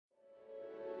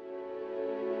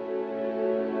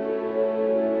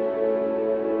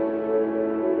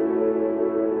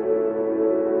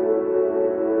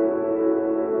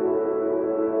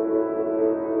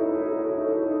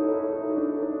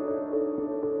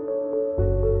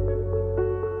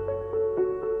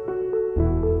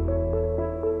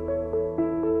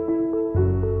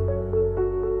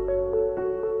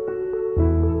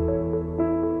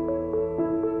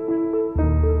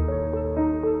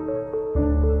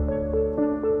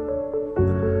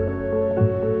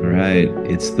right.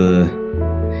 It's the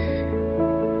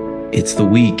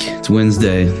week. It's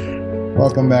Wednesday.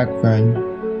 Welcome back,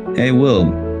 friend. Hey, Will.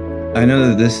 I know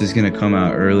that this is going to come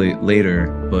out later,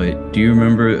 but do you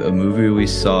remember a movie we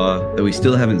saw that we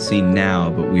still haven't seen now,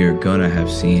 but we are gonna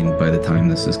have seen by the time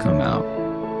this has come out?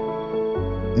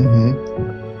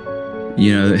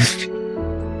 You know,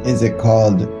 Is it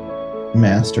called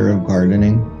Master of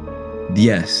Gardening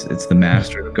yes, it's The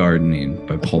Master of Gardening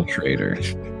by Paul Schrader.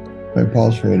 by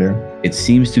Paul Schrader? It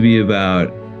seems to be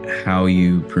about how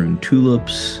you prune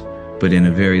tulips, but in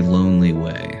a very lonely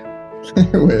way.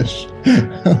 I wish.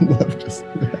 I'd love to see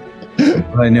that.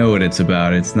 I know what it's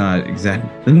about. It's not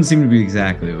doesn't seem to be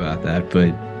exactly about that, but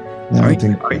No, I aren't,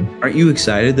 think aren't you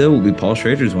excited though? Paul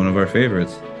Schrader is one of our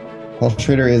favorites. Paul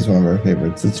Schrader is one of our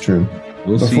favorites. It's true.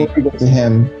 We'll Before see. we get to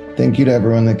him, thank you to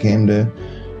everyone that came to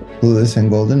Clueless and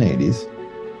Golden 80s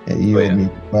at Yield yeah.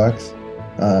 Music Box.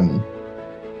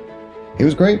 It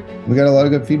was great. We got a lot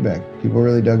of good feedback. People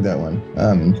really dug that one.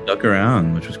 Stuck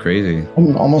around, which was crazy.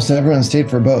 Almost everyone stayed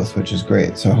for both, which is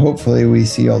great. So hopefully we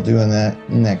see y'all doing that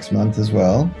next month as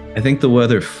well. I think the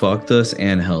weather fucked us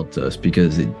and helped us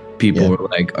because people were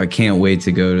like, I can't wait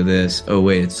to go to this. Oh,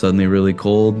 wait, it's suddenly really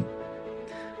cold.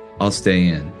 I'll stay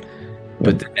in.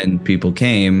 But then people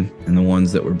came, and the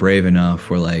ones that were brave enough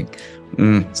were like,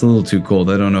 it's a little too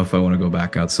cold. I don't know if I want to go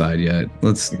back outside yet.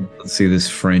 Let's see this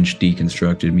French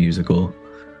deconstructed musical.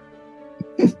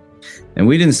 And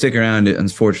we didn't stick around,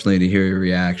 unfortunately, to hear your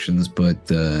reactions,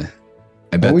 but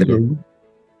I bet we they were, did.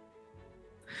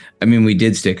 I mean, we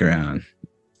did stick around.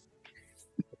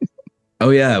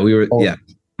 Oh yeah, we were. Oh. Yeah,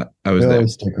 I was We there.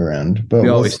 always stick around, but We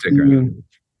we'll always stick see around.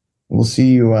 We'll see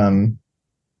you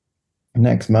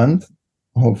next month,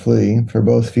 hopefully for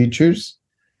both features.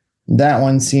 That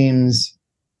one seems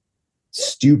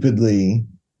stupidly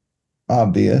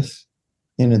obvious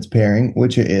in its pairing,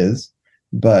 which it is,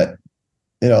 but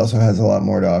it also has a lot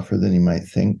more to offer than you might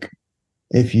think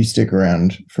if you stick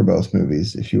around for both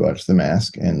movies, if you watch The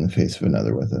Mask and The Face of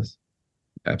Another with us.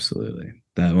 Absolutely,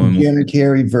 that one. Jim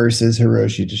Carrey versus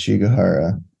Hiroshi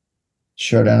Tashigahara.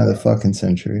 Showdown of the fucking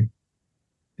century.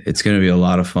 It's going to be a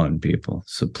lot of fun, people.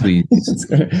 So please,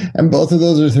 And both of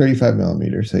those are 35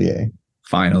 millimeter, so yay.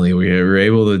 finally, we were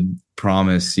able to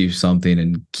promise you something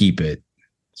and keep it.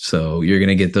 So you're going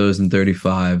to get those in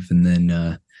 35, and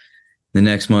then the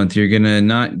next month you're going to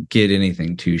not get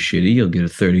anything too shitty. You'll get a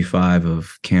 35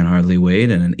 of Can't Hardly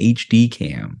Wait and an HD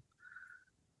cam.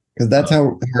 Because that's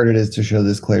how hard it is to show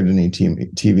this Claire Denis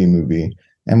TV movie.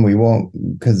 And we won't,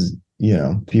 because,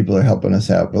 people are helping us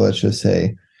out. But let's just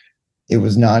say it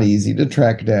was not easy to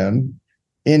track down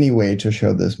any way to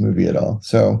show this movie at all.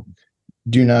 So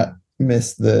do not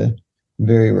miss the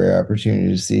very rare opportunity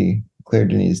to see Claire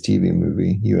Denis' TV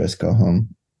movie, US Go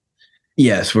Home.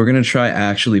 Yes, we're going to try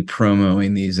actually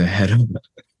promoting these ahead of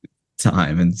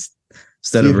time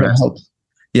instead of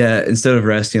instead of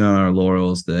resting on our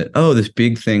laurels that, this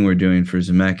big thing we're doing for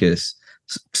Zemeckis,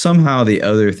 somehow the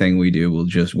other thing we do will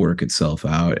just work itself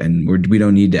out, and we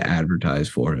don't need to advertise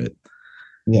for it.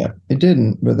 Yeah, it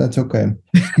didn't, but that's okay.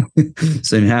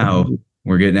 So now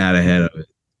we're getting out ahead of it.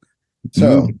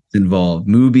 So Mubi's involved.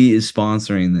 Mubi is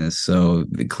sponsoring this, so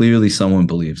clearly someone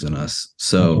believes in us.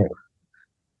 So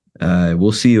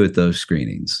we'll see you at those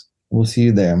screenings. We'll see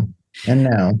you there. And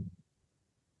now,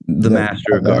 The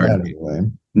Master of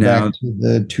Gardening. Now, back to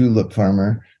the tulip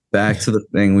farmer. Back to the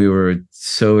thing we were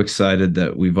so excited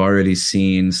that we've already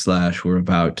seen / we're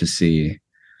about to see.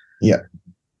 Yeah.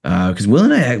 Because Will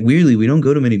and I, weirdly, we don't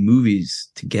go to many movies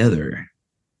together.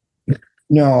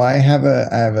 No, I have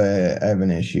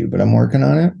an issue, but I'm working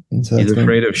on it. And so He's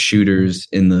afraid of shooters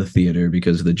in the theater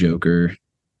because of the Joker.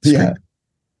 Yeah.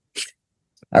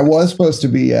 I was supposed to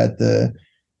be at the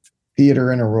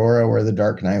theater in Aurora where the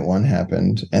Dark Knight one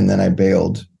happened, and then I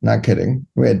bailed. Not kidding.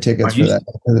 We had tickets for that.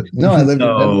 No, I lived in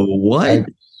Denver. What? I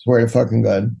swear to fucking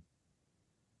God.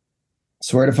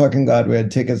 Swear to fucking God, we had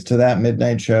tickets to that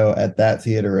midnight show at that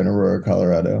theater in Aurora,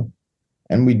 Colorado.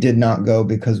 And we did not go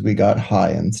because we got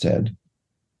high instead.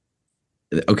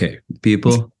 Okay,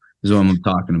 people, this is what I'm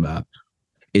talking about.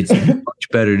 It's much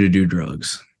better to do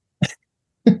drugs.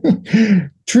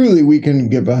 Truly, we can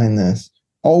get behind this.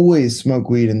 Always smoke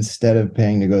weed instead of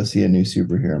paying to go see a new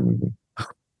superhero movie.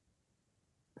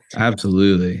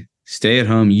 Absolutely. Stay at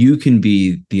home. You can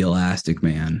be the Elastic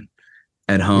Man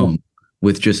at home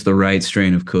with just the right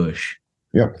strain of Kush.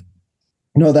 Yep.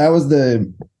 No, that was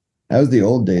the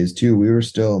old days too.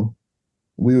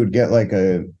 We would get like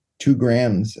 2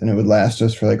 grams and it would last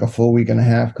us for like a full week and a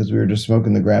half because we were just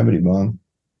smoking the Gravity Bomb.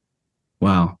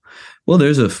 Wow. Well,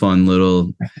 there's a fun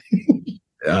little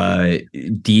uh,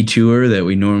 detour that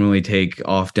we normally take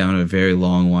off down a very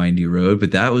long, windy road.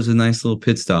 But that was a nice little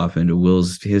pit stop into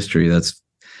Will's history. That's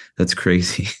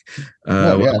crazy.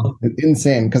 No, yeah, Well,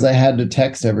 insane. Because I had to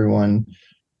text everyone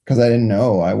because I didn't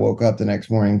know. I woke up the next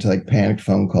morning to like panicked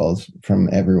phone calls from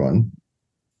everyone.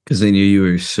 because they knew you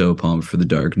were so pumped for the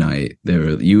Dark Knight.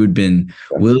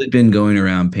 Will had been going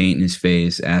around painting his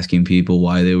face, asking people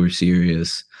why they were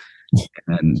serious,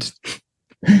 and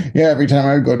Yeah, every time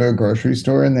I would go to a grocery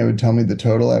store and they would tell me the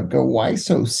total, I'd go, "Why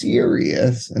so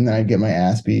serious?" And then I'd get my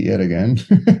ass beat yet again.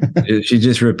 she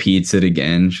just repeats it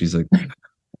again. She's like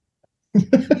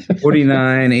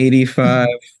 49.85.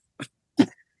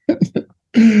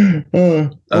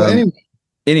 Well, anyway,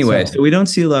 Anyway, so so we don't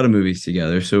see a lot of movies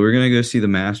together. So we're gonna go see The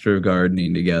Master of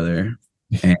Gardening together,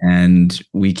 and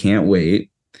we can't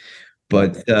wait.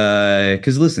 But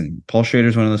because listen, Paul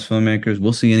Schrader's one of those filmmakers.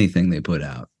 We'll see anything they put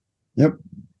out. yep.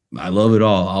 I love it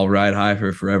all. I'll ride high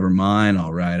for Forever Mine.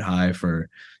 I'll ride high for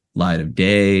Light of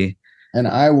Day. And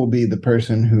I will be the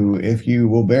person who, if you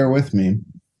will bear with me,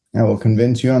 I will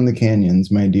convince you on the canyons,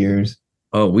 my dears.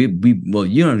 Oh, well,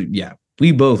 yeah,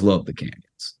 we both love The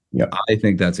Canyons. Yep. I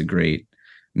think that's a great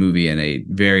movie and a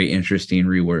very interesting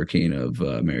reworking of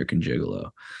American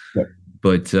Gigolo. Yep.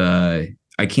 But I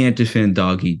can't defend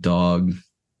Dog Eat Dog.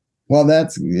 Well,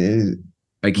 that's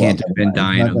I can't defend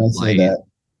Dying of Light.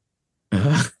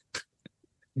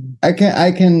 I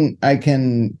can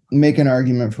make an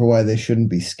argument for why they shouldn't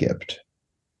be skipped.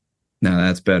 No,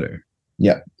 that's better.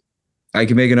 Yep. I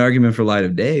can make an argument for Light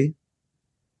of Day.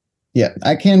 Yeah,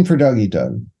 I can for Dog Eat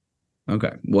Dog.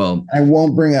 Okay. Well, I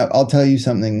won't bring up. I'll tell you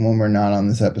something when we're not on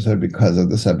this episode because of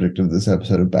the subject of this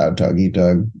episode about Dog Eat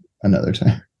Dog another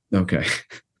time. Okay.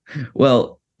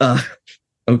 Well,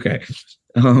 okay.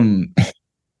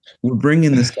 We're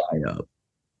bringing this guy up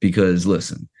because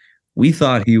listen, we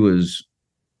thought Neon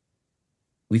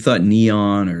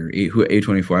or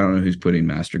A24, I don't know who's putting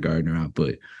Master Gardener out,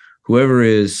 but whoever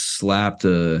is slapped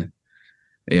a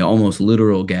almost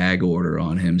literal gag order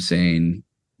on him saying,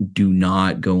 do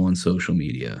not go on social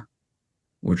media.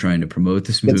 We're trying to promote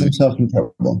this movie. Gets himself in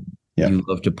trouble. Yeah. You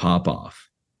love to pop off.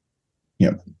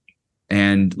 Yep.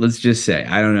 And let's just say,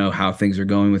 I don't know how things are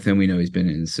going with him. We know he's been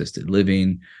in assisted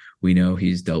living. We know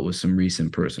he's dealt with some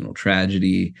recent personal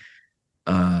tragedy.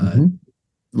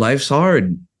 Life's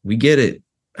hard. We get it.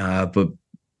 But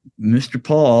Mr.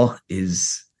 Paul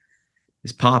is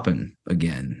popping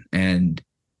again. And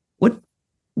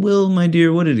Will, my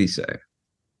dear, what did he say?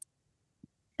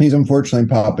 He's unfortunately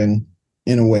popping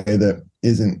in a way that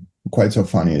isn't quite so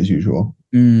funny as usual.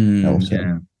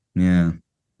 Yeah.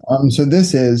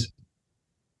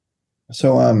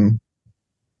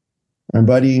 My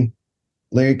buddy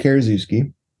Larry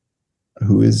Karaszewski,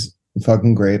 who is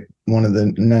fucking great, one of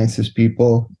the nicest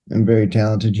people and very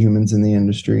talented humans in the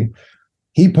industry,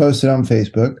 he posted on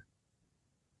Facebook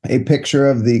a picture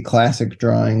of the classic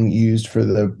drawing used for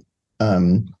the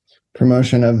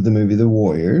promotion of the movie The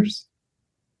Warriors.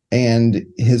 And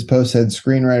his post said,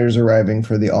 "Screenwriters arriving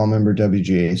for the all-member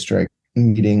WGA strike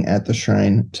meeting at the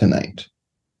Shrine tonight."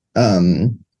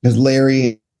 Because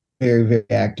Larry very, very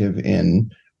active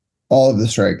in all of the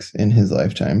strikes in his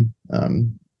lifetime.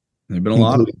 There've been a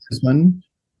lot of this one.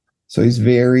 So he's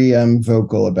very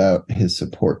vocal about his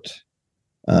support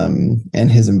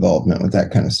and his involvement with that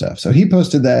kind of stuff. So he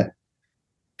posted that.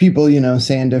 People,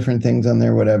 saying different things on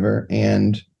there, whatever.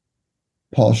 And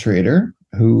Paul Schrader,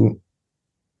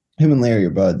 him and Larry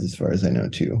are buds as far as I know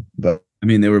too. But I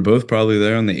mean, they were both probably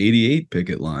there on the 88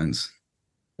 picket lines.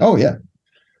 Oh, yeah.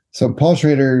 So Paul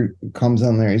Schrader comes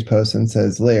on Larry's post and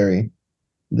says, "Larry,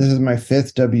 this is my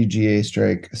 5th WGA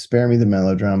strike. Spare me the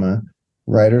melodrama.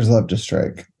 Writers love to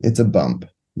strike. It's a bump.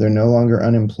 They're no longer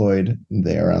unemployed.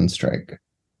 They are on strike."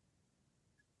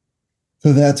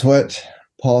 So that's what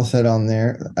Paul said on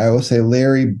there. I will say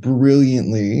Larry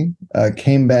brilliantly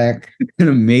came back. An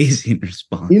amazing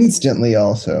response. Instantly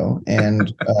also,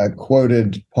 and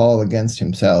quoted Paul against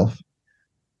himself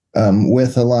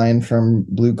with a line from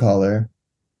Blue Collar.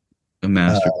 A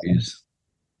masterpiece.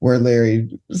 Where Larry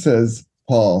says,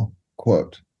 Paul,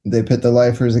 quote, "They pit the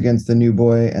lifers against the new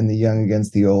boy and the young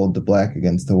against the old, the black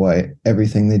against the white.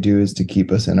 Everything they do is to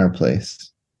keep us in our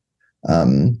place."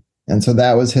 And so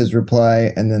that was his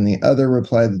reply. And then the other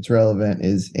reply that's relevant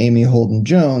is Amy Holden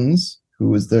Jones, who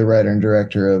was the writer and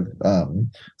director of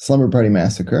Slumber Party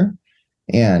Massacre.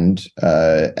 And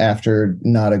after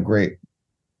not a great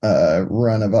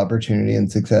run of opportunity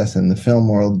and success in the film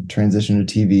world, transition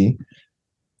to TV,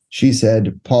 she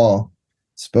said, "Paul,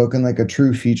 spoken like a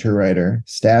true feature writer,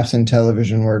 staffs in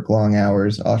television work long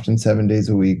hours, often 7 days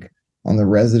a week, On The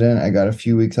Resident, I got a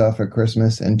few weeks off at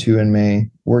Christmas and 2 in May.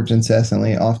 Worked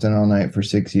incessantly, often all night for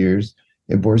 6 years.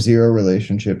 It bore zero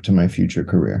relationship to my future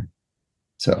career.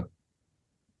 So,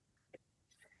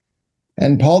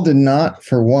 and Paul did not,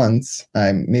 for once,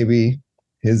 maybe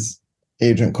his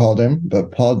agent called him,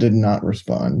 but Paul did not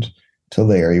respond to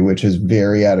Larry, which is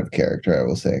very out of character, I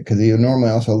will say, because he normally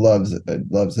also loves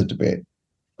a debate,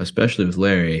 especially with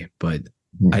Larry. But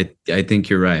I think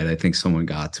you're right. I think someone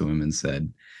got to him and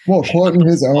said, well, quoting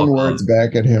his own words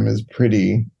back at him is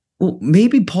pretty. Well,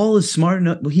 maybe Paul is smart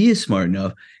enough. Well, he is smart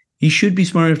enough. He should be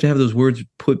smart enough to have those words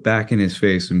put back in his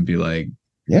face and be like,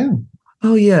 yeah,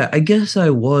 oh yeah, I guess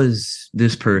I was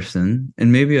this person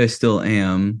and maybe I still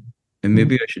am. And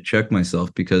maybe I should check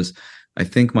myself because I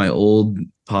think my old,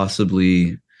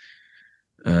 possibly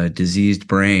diseased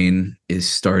brain is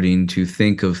starting to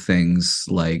think of things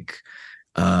like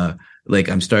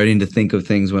I'm starting to think of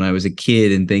things when I was a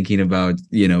kid and thinking about,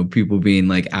 people being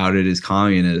like outed as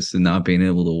communists and not being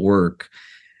able to work.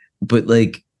 But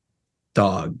like,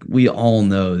 dog, we all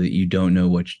know that you don't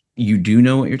know you do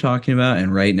know what you're talking about.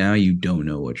 And right now you don't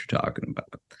know what you're talking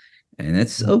about. And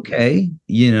that's okay.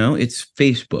 It's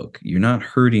Facebook. You're not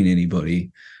hurting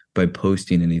anybody by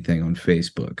posting anything on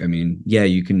Facebook. I mean, yeah,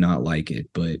 you can not like it,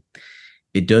 but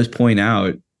it does point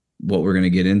out what we're going to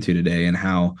get into today and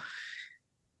how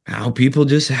people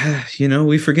just,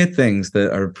 we forget things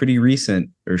that are pretty recent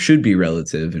or should be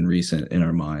relative and recent in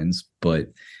our minds. But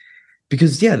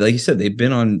because, yeah, like you said, they've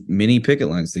been on many picket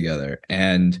lines together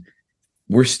and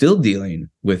we're still dealing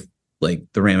with like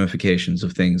the ramifications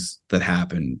of things that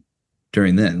happened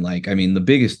during then. Like, I mean,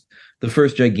 the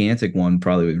first gigantic one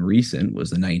probably recent was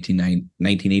the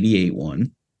 1988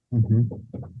 one,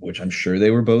 which I'm sure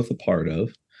they were both a part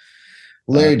of.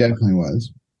 Larry definitely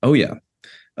was. Oh, yeah.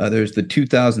 There's the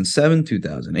 2007,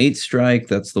 2008 strike.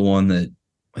 That's the one that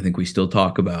I think we still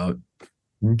talk about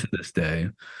to this day.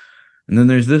 And then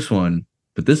there's this one,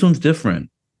 but this one's different.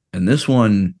 And this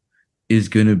one is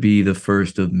going to be the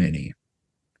first of many.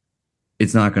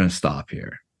 It's not going to stop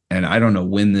here. And I don't know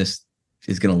when this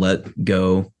is going to let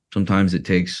go. Sometimes it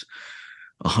takes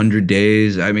 100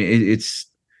 days. I mean,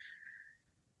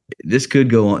 this could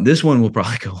go on. This one will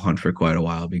probably go on for quite a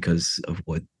while because of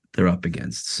what they're up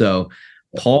against. So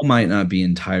Paul might not be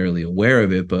entirely aware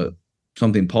of it, but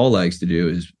something Paul likes to do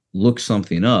is look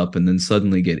something up and then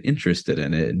suddenly get interested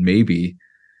in it. And maybe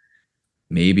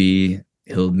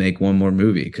he'll make one more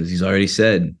movie because he's already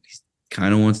said he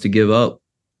kind of wants to give up.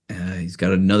 He's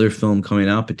got another film coming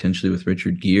out potentially with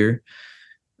Richard Gere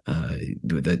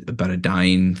about a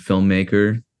dying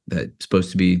filmmaker that's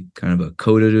supposed to be kind of a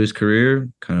coda to his career,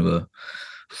 kind of a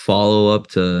follow-up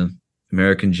to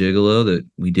American Gigolo that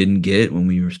we didn't get when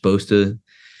we were supposed to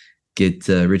get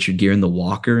Richard Gere in The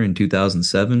Walker in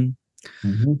 2007.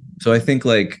 So I think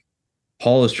like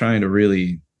Paul is trying to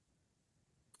really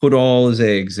put all his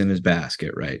eggs in his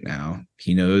basket right now.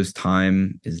 He knows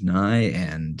time is nigh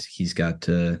and he's got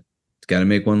to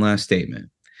make one last statement.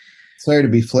 Sorry to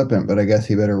be flippant, but I guess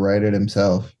he better write it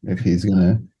himself if he's going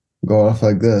to go off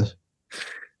like this.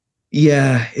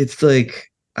 Yeah, it's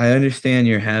like, I understand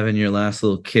you're having your last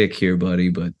little kick here, buddy,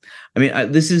 but I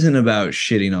mean, this isn't about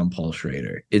shitting on Paul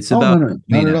Schrader. It's about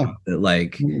that,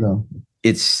 like,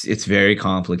 it's very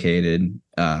complicated,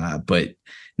 but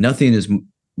nothing is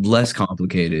less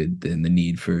complicated than the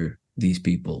need for these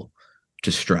people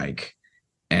to strike.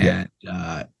 And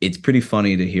it's pretty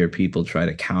funny to hear people try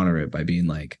to counter it by being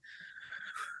like,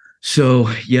 so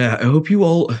yeah, I hope you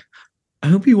all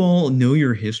know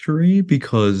your history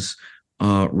because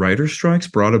writer strikes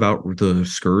brought about the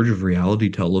scourge of reality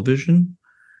television.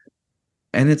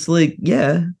 And it's like,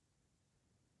 yeah,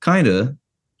 kind of,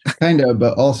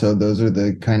 but also those are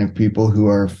the kind of people who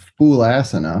are fool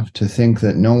ass enough to think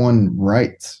that no one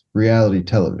writes reality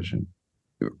television.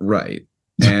 Right.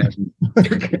 And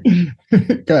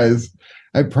guys,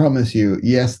 I promise you,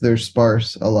 yes, they're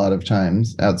sparse a lot of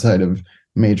times outside of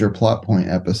major plot point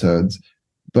episodes,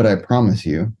 but I promise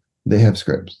you they have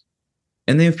scripts.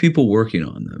 And they have people working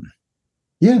on them.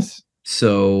 Yes.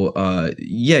 So,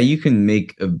 yeah, you can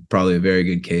make probably a very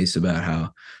good case about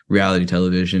how reality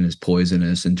television is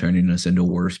poisonous and turning us into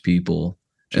worse people.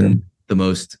 Sure. And the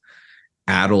most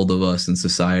addled of us in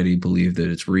society believe that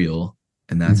it's real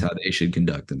and that's how they should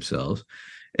conduct themselves.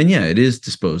 And yeah, it is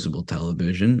disposable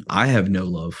television. I have no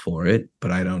love for it,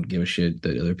 but I don't give a shit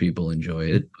that other people enjoy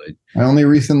it. But I only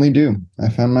recently do. I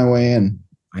found my way in.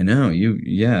 I know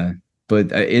yeah. But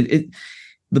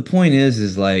the point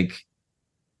is like,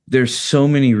 there's so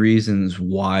many reasons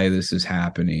why this is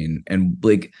happening. And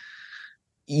like,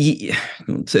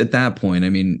 at that point, I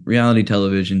mean, reality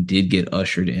television did get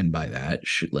ushered in by that.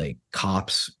 Like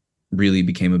cops really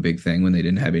became a big thing when they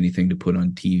didn't have anything to put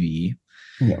on TV.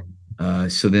 Yeah.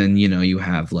 So then, you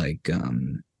have like,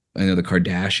 I know the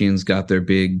Kardashians got their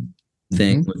big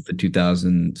thing with the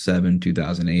 2007,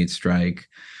 2008 strike.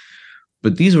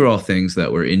 But these were all things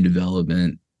that were in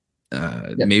development.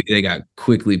 Maybe they got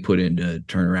quickly put into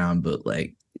turnaround, but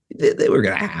like they were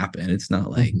going to happen. It's not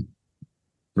like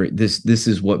this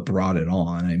is what brought it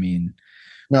on. I mean,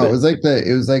 no, it was like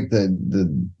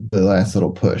the last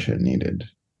little push it needed.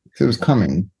 It was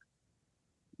coming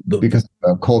because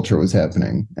culture was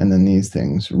happening, and then these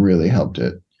things really helped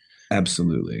it.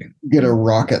 Absolutely. Get a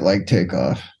rocket-like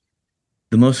takeoff.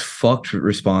 The most fucked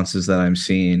responses that I'm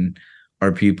seeing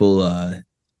are people, I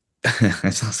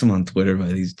saw some on Twitter by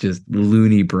these just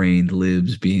loony-brained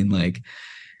libs being like,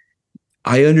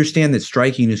 I understand that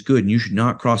striking is good and you should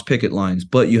not cross picket lines,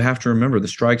 but you have to remember the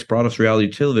strikes brought us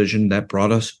reality television that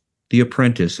brought us The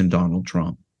Apprentice and Donald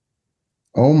Trump.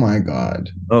 Oh my God.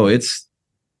 Oh, this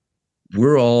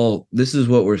is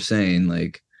what we're saying.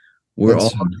 Like, we're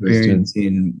all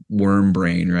experiencing worm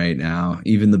brain right now.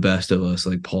 Even the best of us,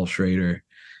 like Paul Schrader.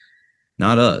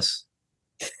 Not us.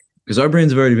 Because our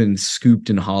brains have already been scooped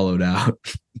and hollowed out.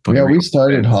 Yeah, we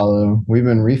started hollow. We've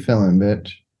been refilling,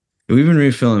 bitch. We've been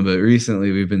refilling, but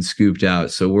recently we've been scooped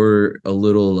out. So we're a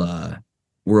little,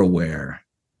 we're aware.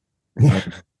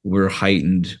 We're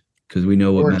heightened because we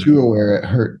know what we're too aware. It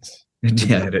hurts.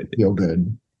 Yeah, it feel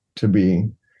good to be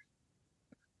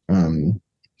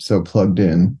so plugged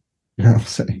in. You know what I'm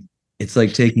saying? It's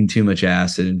like taking too much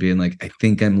acid and being like, I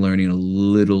think I'm learning a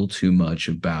little too much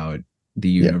about the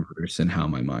universe and how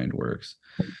my mind works.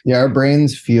 Yeah, our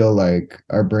brains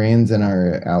and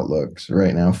our outlooks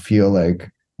right now feel like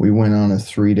we went on a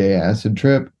 3-day acid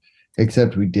trip,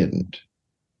 except we didn't.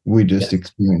 We just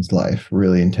experienced life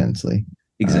really intensely.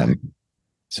 Exactly.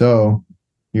 So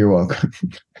you're welcome.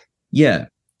 Yeah.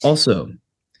 Also,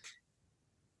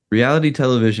 reality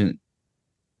television,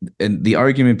 and the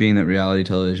argument being that reality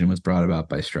television was brought about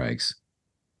by strikes,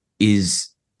 is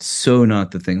so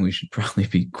not the thing we should probably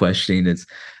be questioning. It's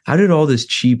how did all this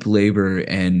cheap labor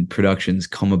and productions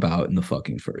come about in the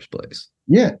fucking first place?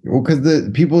 Yeah, well, because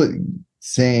the people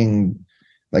saying,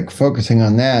 like, focusing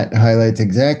on that highlights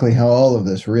exactly how all of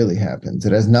this really happens.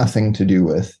 It has nothing to do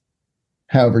with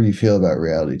however you feel about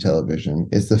reality television.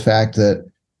 It's the fact that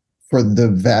for the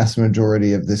vast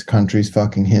majority of this country's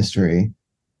fucking history,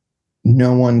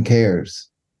 no one cares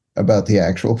about the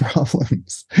actual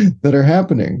problems that are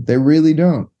happening. They really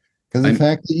don't. Because the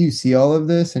fact that you see all of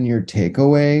this and your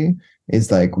takeaway is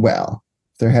like, well,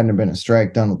 if there hadn't been a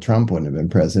strike, Donald Trump wouldn't have been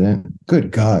president.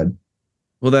 Good God.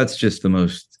 Well, that's just the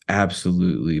most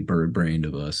absolutely bird-brained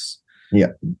of us. Yeah.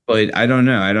 But I don't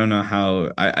know. I don't know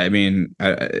how. I mean,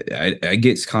 I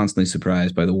get constantly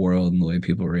surprised by the world and the way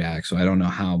people react. So I don't know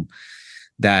how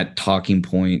that talking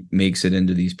point makes it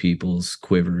into these people's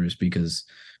quivers, because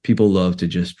people love to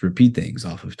just repeat things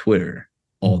off of Twitter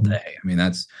all day. I mean,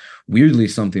 that's weirdly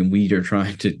something we are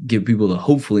trying to get people to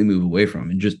hopefully move away from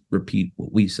and just repeat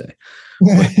what we say.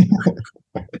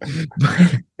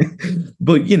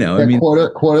 But you know, I mean,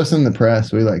 quote us in the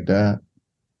press. We like that.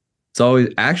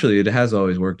 It has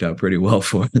always worked out pretty well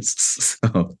for us.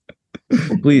 So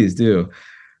please do.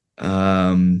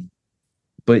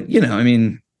 But you know, I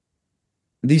mean,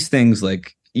 these things,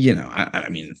 like, you know, I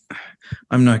mean,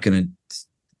 I'm not going to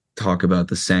talk about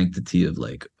the sanctity of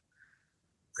like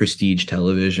prestige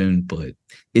television, but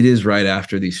it is right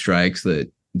after these strikes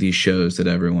that these shows that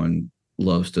everyone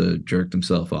loves to jerk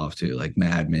themselves off to, like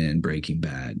Mad Men, Breaking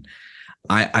Bad.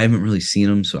 I haven't really seen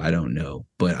them, so I don't know,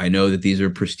 but I know that these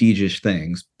are prestigious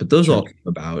things, but those all came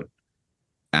about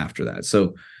after that.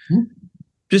 So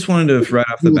just wanted to right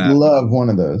off the bat, love one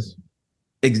of those.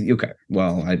 Okay.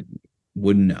 Well, I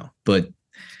wouldn't know, but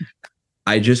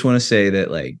I just want to say that,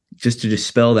 like, just to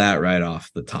dispel that right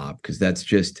off the top, because that's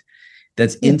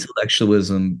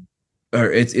intellectualism,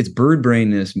 or it's bird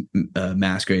brainness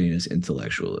masquerading as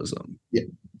intellectualism. Yeah.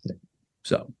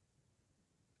 So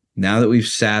now that we've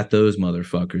sat those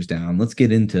motherfuckers down, let's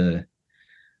get into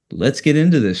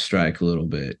this strike a little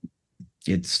bit.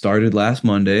 It started last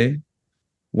Monday.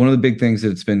 One of the big things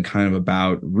that it's been kind of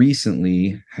about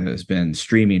recently has been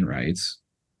streaming rights.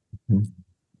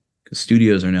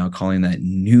 Studios are now calling that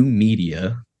new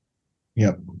media.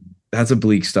 Yep. That's a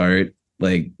bleak start.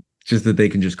 Like, just that they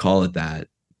can just call it that.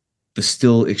 The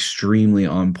still extremely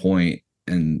on point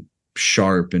and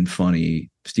sharp and funny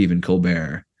Stephen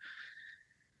Colbert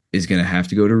is going to have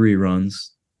to go to reruns.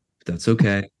 But that's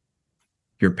okay.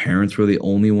 Your parents were the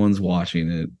only ones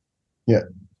watching it. Yeah.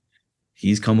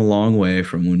 He's come a long way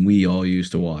from when we all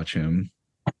used to watch him.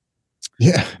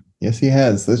 Yeah. Yes, he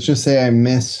has. Let's just say I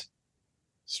miss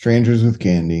Strangers with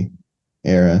Candy.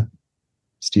 era.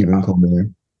 Stephen Colbert.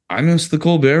 I missed the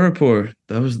Colbert Report.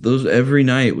 That was those every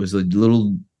night was a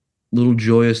little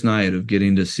joyous night of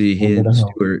getting to see he and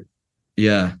Stewart.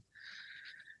 Yeah.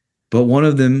 But one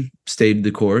of them stayed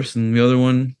the course and the other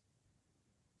one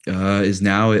is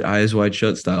now at Eyes Wide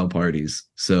Shut style parties.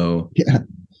 So yeah.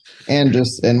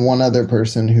 And one other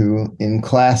person who, in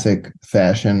classic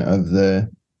fashion of the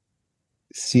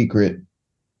secret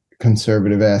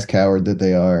conservative ass coward that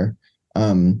they are,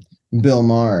 Bill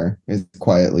Maher is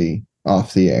quietly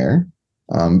off the air.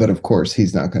 But of course,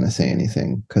 he's not going to say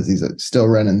anything because he's still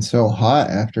running so hot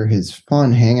after his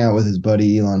fun hangout with his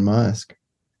buddy Elon Musk.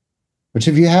 Which,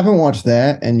 if you haven't watched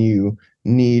that and you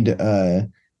need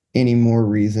any more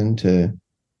reason to,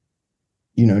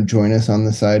 join us on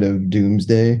the side of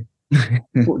doomsday,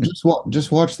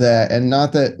 just watch that. And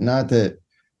not that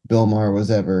Bill Maher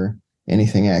was ever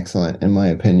anything excellent, in my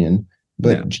opinion,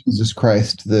 but Jesus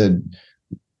Christ, the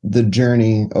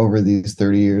journey over these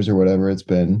 30 years or whatever it's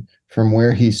been from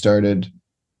where he started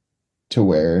to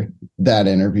where that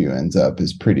interview ends up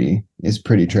is pretty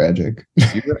tragic.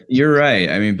 You're right.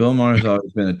 I mean, Bill Maher's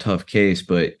always been a tough case,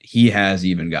 but he has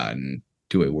even gotten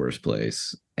to a worse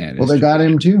place. And well, they got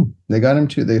him too.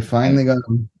 They finally got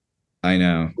him. I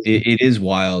know. It is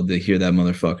wild to hear that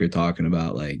motherfucker talking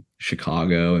about like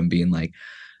Chicago and being like,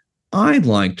 I'd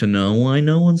like to know why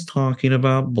no one's talking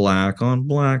about black on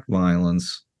black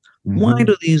violence. Mm-hmm. Why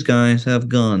do these guys have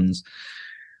guns?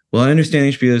 Well, I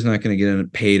understand HBO is not going to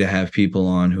pay to have people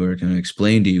on who are going to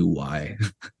explain to you why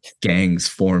gangs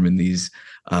form in these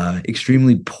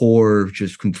extremely poor,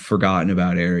 just forgotten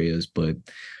about areas. But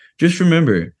just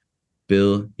remember,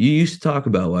 Bill, you used to talk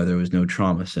about why there was no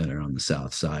trauma center on the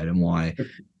South Side and why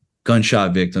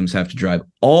gunshot victims have to drive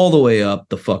all the way up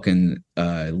the fucking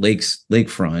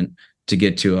lakefront to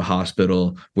get to a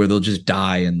hospital where they'll just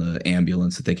die in the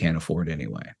ambulance that they can't afford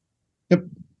anyway. Yep.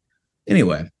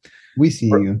 Anyway. We see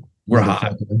you. We're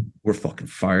hot. We're fucking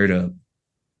fired up.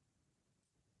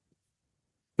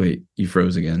 Wait, you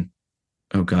froze again.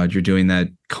 Oh God, you're doing that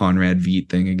Conrad Veidt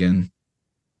thing again.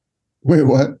 Wait,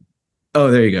 what?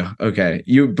 Oh, there you go. Okay.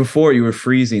 Before you were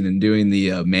freezing and doing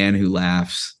the man who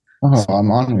laughs. Oh, I'm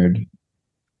honored.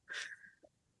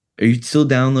 Are you still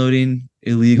downloading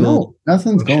illegal? No,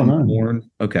 nothing's Russian going on. Porn?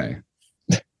 Okay.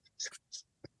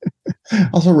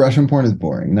 Also, Russian porn is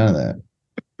boring. None of that.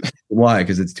 Why?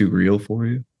 Because it's too real for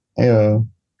you? Yeah.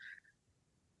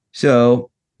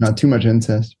 So. Not too much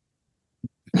incest.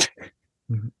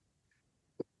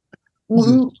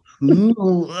 Someone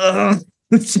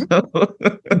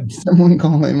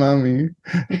call my mommy.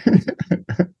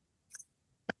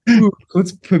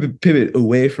 Let's pivot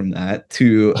away from that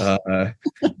to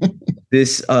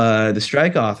the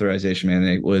strike authorization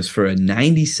mandate was for it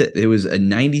was a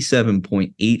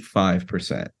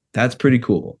 97.85%. That's pretty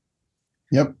cool.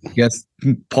 Yep. I guess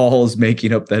Paul's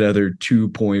making up that other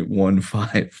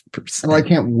 2.15%. Oh, I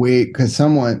can't wait because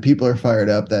people are fired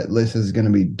up that list is going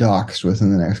to be doxxed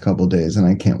within the next couple of days, and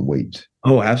I can't wait.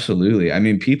 Oh, absolutely. I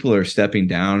mean, people are stepping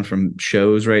down from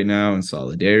shows right now in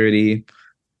solidarity.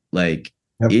 Like,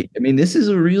 yep. This is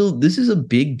a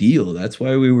big deal. That's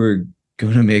why we were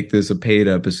going to make this a paid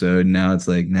episode. Now it's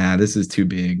like, nah, this is too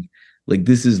big. Like,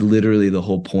 this is literally the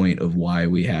whole point of why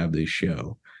we have this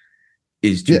show.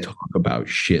 Is to talk about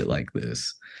shit like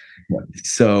this. Yeah.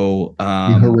 So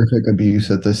the horrific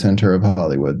abuse at the center of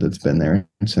Hollywood that's been there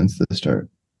since the start.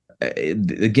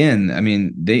 Again, I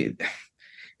mean,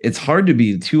 it's hard to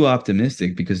be too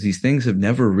optimistic because these things have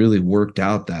never really worked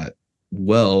out that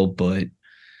well. But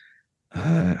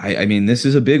I mean, this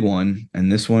is a big one,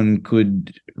 and this one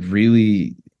could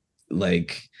really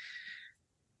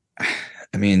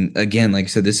again, like I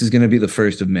said, this is going to be the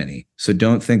first of many. So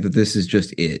don't think that this is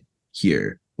just it.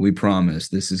 Here, we promise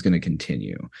this is going to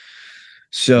continue.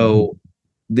 So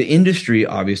the industry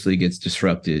obviously gets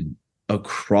disrupted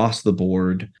across the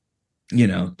board.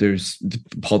 There's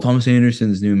Paul Thomas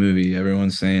Anderson's new movie.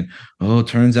 Everyone's saying, oh, it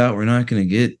turns out we're not going to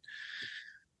get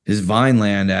his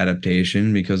Vineland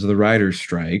adaptation because of the writer's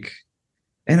strike.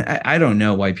 And I don't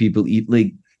know why people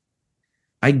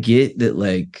I get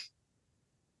that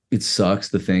it sucks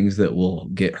the things that will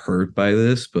get hurt by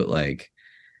this, but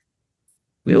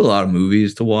we have a lot of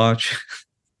movies to watch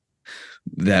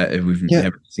that if we've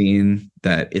never seen,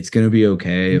 that it's going to be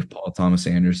okay if Paul Thomas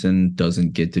Anderson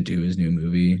doesn't get to do his new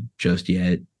movie just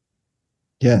yet.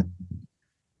 Yeah.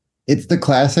 It's the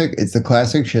classic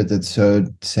shit that's so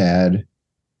sad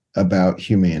about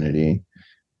humanity.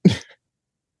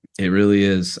 It really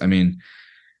is. I mean,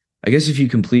 I guess if you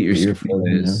complete your you still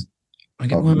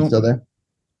there?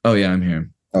 Oh yeah, I'm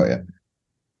here. Oh yeah.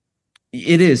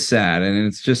 It is sad, and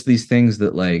it's just these things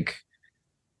that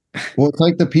Well, it's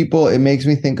like the people, it makes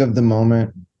me think of the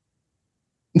moment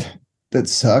that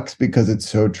sucks because it's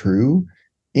so true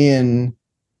in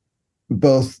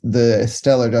both the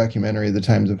stellar documentary, The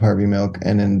Times of Harvey Milk,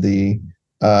 and in the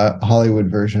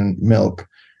Hollywood version, Milk,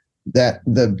 that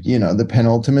the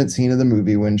penultimate scene of the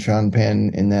movie when Sean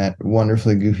Penn in that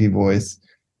wonderfully goofy voice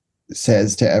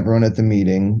says to everyone at the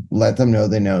meeting, let them know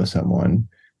they know someone.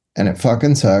 And it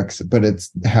fucking sucks, but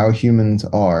it's how humans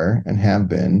are and have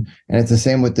been. And it's the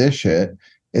same with this shit,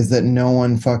 is that no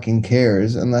one fucking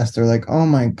cares unless they're like, oh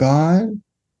my God,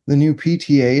 the new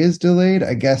PTA is delayed.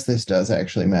 I guess this does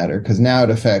actually matter because now it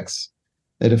affects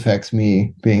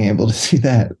me being able to see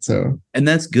that. So, and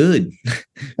that's good.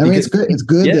 I mean, it's good. It's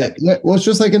good yeah. that, yeah, well, it's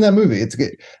just like in that movie. It's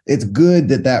good. It's good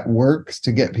that that works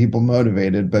to get people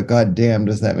motivated, but goddamn,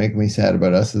 does that make me sad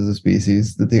about us as a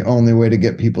species? That the only way to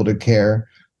get people to care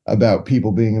about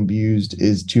people being abused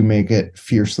is to make it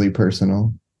fiercely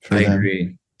personal for I them.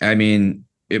 agree. I mean,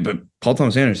 but Paul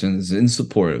Thomas Anderson is in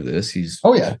support of this. He's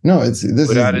Oh yeah, no, this put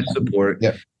is out his support.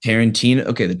 yeah. Tarantino,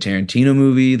 okay, the Tarantino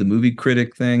movie, the movie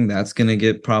critic thing, that's gonna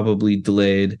get probably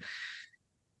delayed.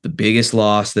 The biggest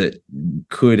loss that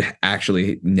could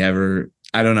actually never,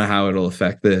 I don't know how it'll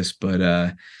affect this,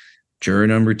 but Juror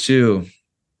Number 2,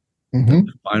 Mhm.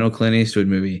 the final Clint Eastwood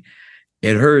movie.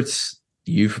 It hurts.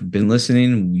 You've been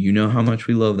listening. You know how much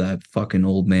we love that fucking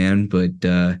old man, but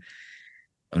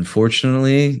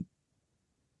unfortunately,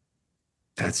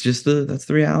 that's the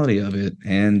reality of it.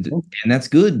 And that's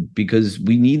good because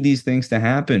we need these things to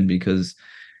happen because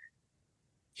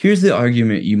here's the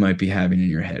argument you might be having in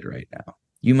your head right now.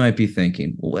 You might be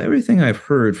thinking, well, everything I've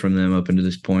heard from them up until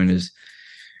this point is,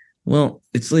 well,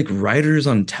 it's like writers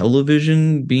on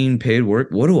television being paid work.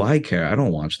 What do I care? I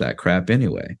don't watch that crap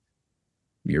anyway.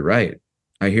 You're right.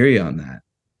 I hear you on that.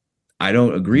 I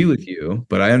don't agree with you,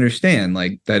 but I understand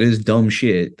like that is dumb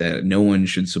shit that no one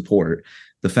should support.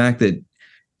 The fact that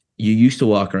you used to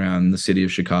walk around the city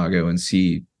of Chicago and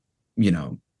see,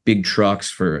 big trucks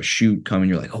for a shoot coming.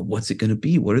 You're like, oh, what's it going to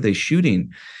be? What are they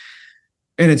shooting?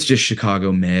 And it's just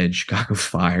Chicago Med, Chicago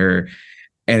Fire.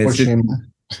 And it's just,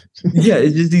 yeah,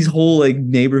 it's just these whole like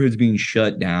neighborhoods being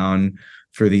shut down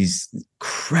for these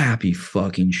crappy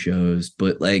fucking shows.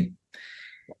 But like,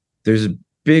 there's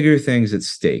bigger things at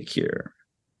stake here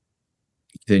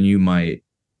than you might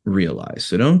realize.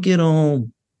 So don't get all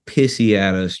pissy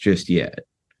at us just yet.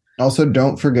 Also,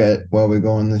 don't forget while we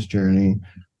go on this journey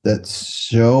that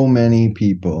so many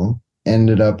people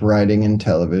ended up writing in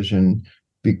television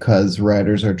because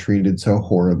writers are treated so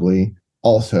horribly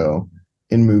also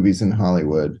in movies in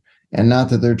Hollywood. And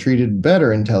not that they're treated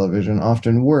better in television,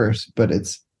 often worse, but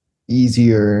it's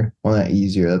easier. Well, not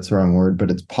easier, that's the wrong word,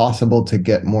 but it's possible to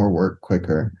get more work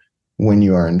quicker when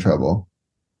you are in trouble,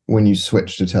 when you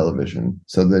switch to television.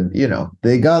 So that,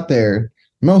 they got there.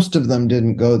 Most of them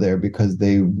didn't go there because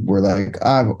they were like,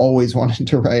 I've always wanted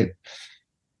to write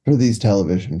for these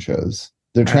television shows.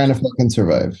 They're trying to fucking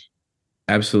survive.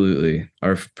 Absolutely.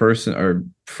 Our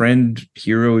friend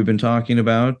hero we've been talking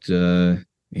about,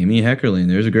 Amy Heckerling,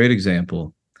 there's a great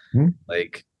example.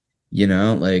 Like,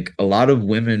 like a lot of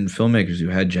women filmmakers who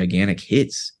had gigantic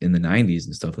hits in the 90s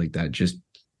and stuff like that, just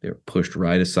they were pushed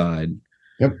right aside.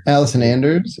 Yep. Allison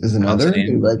Anders is another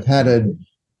who like had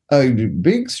a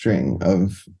big string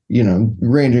of,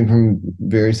 ranging from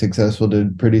very successful to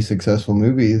pretty successful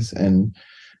movies and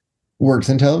works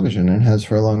in television and has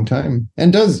for a long time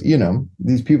and does,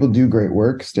 these people do great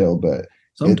work still, but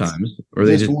sometimes, or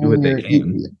they just do what they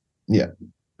can. Yeah.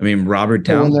 I mean, Robert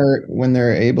Townsend. When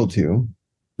they're able to.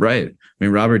 Right. I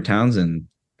mean, Robert Townsend,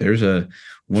 there's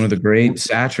one of the great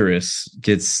satirists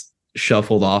gets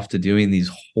shuffled off to doing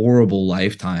these horrible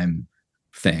Lifetime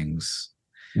things.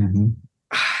 Mm-hmm.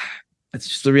 That's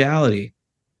just the reality.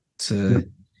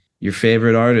 Your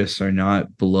favorite artists are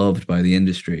not beloved by the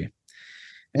industry.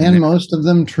 And most of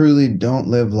them truly don't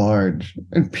live large.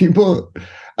 And people,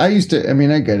 I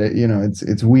get it,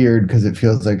 it's weird because it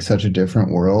feels like such a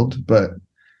different world, but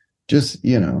just,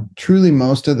 truly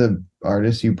most of the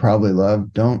artists you probably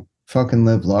love don't fucking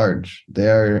live large. They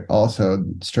are also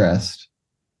stressed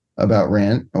about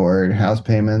rent or house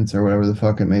payments or whatever the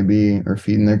fuck it may be, or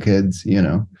feeding their kids,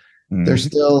 They're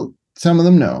still, some of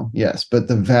them know, yes, but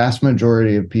the vast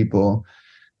majority of people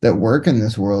that work in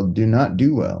this world do not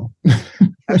do well.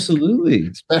 Absolutely.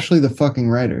 Especially the fucking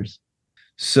writers.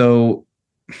 So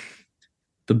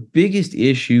the biggest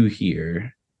issue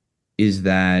here is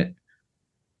that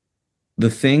the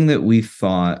thing that we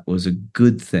thought was a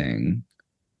good thing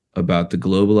about the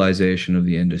globalization of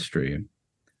the industry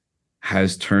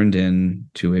has turned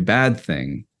into a bad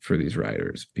thing for these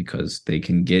writers because they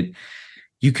can get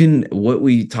you can, what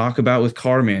we talk about with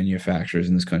car manufacturers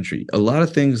in this country, a lot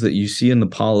of things that you see in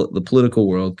the political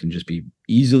world can just be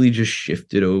easily just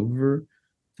shifted over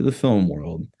to the film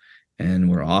world. And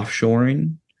we're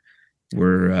offshoring.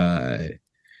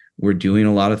 We're doing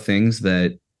a lot of things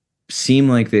that seem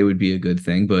like they would be a good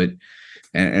thing, but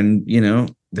and you know,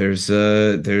 there's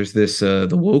this the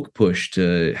woke push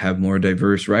to have more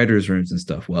diverse writers rooms and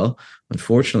stuff. Well,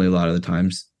 unfortunately, a lot of the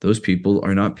times those people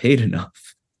are not paid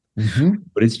enough.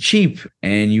 But it's cheap,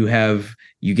 and you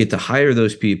get to hire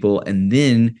those people, and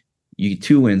then you get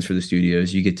 2 wins for the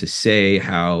studios. You get to say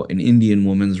how an Indian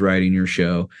woman's writing your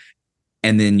show,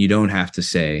 and then you don't have to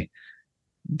say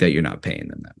that you're not paying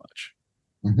them that much.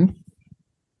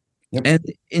 Yep.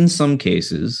 And in some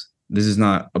cases, this is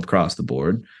not across the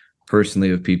board. Personally,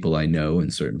 of people I know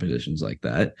in certain positions like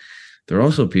that, there are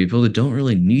also people that don't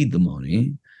really need the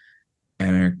money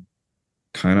and are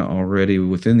kind of already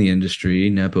within the industry,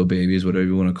 nepo babies, whatever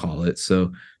you want to call it.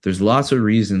 So there's lots of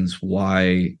reasons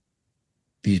why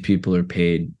these people are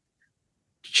paid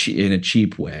in a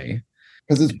cheap way.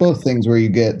 Because it's both things where you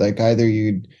get like either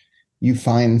you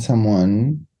find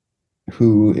someone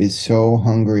who is so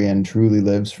hungry and truly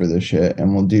lives for the shit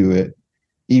and will do it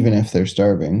even if they're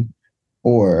starving,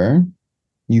 or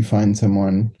you find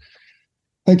someone,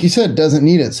 like you said, doesn't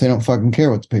need it, so they don't fucking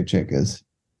care what the paycheck is.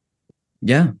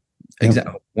 Yeah,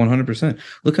 exactly. 100%.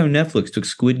 Look how Netflix took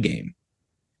Squid Game.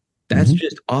 That's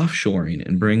just offshoring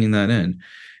and bringing that in.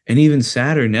 And even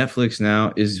sadder, Netflix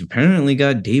now is apparently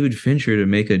got David Fincher to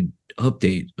make an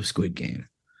update of Squid Game.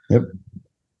 Yep.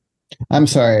 I'm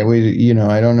sorry.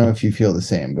 I don't know if you feel the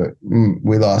same, but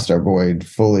we lost our boy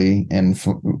fully and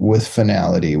with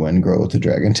finality when Girl with the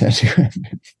Dragon Tattoo.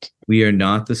 We are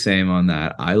not the same on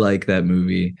that. I like that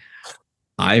movie.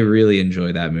 I really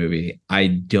enjoy that movie. I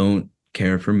don't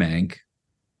care for Mank.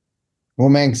 Well,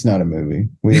 Mank's not a movie.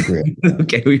 We agree.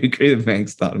 Okay, we agree that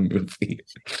Mank's not a movie.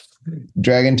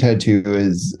 Dragon Tattoo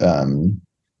is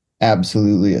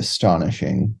absolutely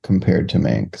astonishing compared to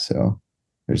Mank. So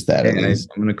there's that.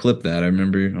 I'm gonna clip that. I'm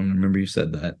gonna remember you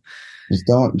said that.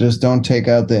 Just don't take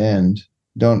out the end.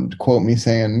 Don't quote me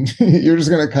saying you're just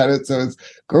gonna cut it. So it's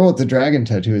Girl with the Dragon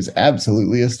Tattoo is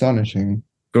absolutely astonishing.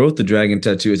 Girl with the Dragon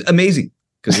Tattoo is amazing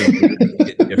because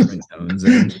different tones.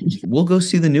 And we'll go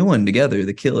see the new one together,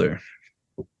 The Killer.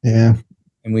 Yeah.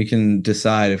 And we can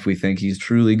decide if we think he's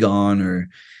truly gone or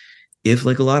if,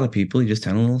 like a lot of people, he just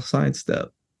had a little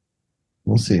sidestep.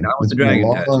 We'll see. Not with the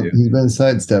Dragon Tattoo. He's been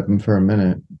sidestepping for a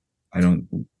minute. There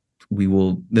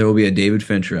will be a David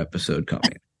Fincher episode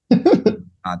coming.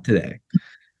 Not today.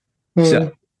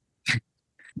 So,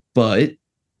 but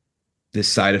this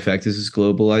side effect is this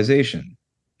globalization.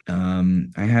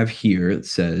 I have here, it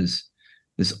says,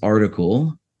 this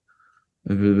article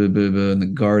in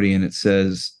The Guardian, it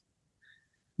says,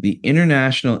 the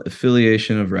International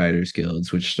Affiliation of Writers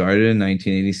Guilds, which started in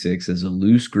 1986 as a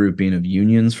loose grouping of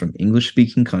unions from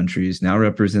English-speaking countries, now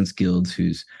represents guilds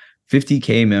whose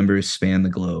 50K members span the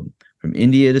globe, from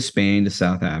India to Spain to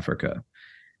South Africa.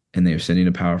 And they are sending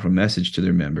a powerful message to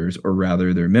their members, or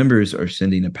rather, their members are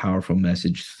sending a powerful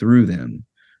message through them.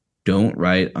 Don't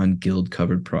write on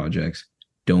guild-covered projects.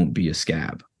 Don't be a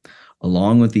scab.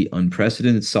 Along with the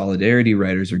unprecedented solidarity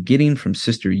writers are getting from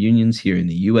sister unions here in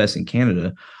the US and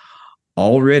Canada,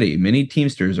 already many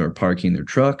Teamsters are parking their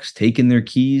trucks, taking their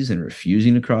keys, and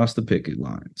refusing to cross the picket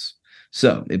lines.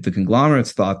 So, if the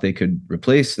conglomerates thought they could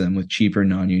replace them with cheaper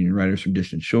non-union writers from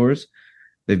distant shores,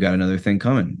 they've got another thing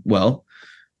coming. Well,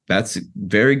 that's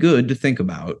very good to think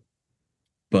about.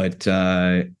 But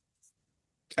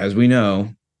as we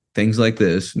know, things like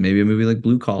this, maybe a movie like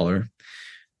Blue Collar,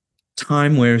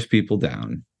 time wears people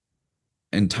down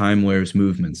and time wears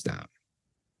movements down.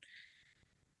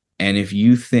 And if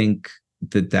you think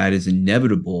that that is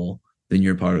inevitable, then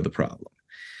you're part of the problem.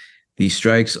 These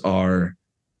strikes are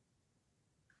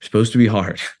supposed to be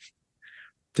hard.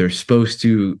 They're supposed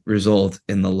to result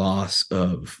in the loss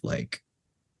of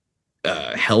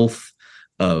health,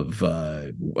 of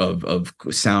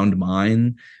sound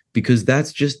mind, because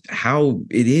that's just how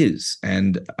it is.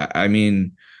 And I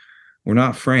mean, we're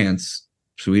not France,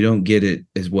 so we don't get it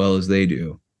as well as they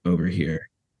do over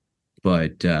here.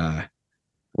 But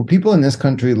well, people in this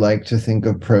country like to think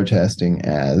of protesting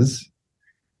as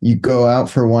you go out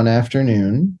for one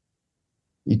afternoon,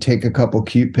 you take a couple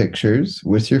cute pictures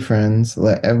with your friends,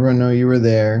 let everyone know you were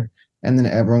there, and then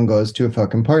everyone goes to a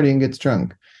fucking party and gets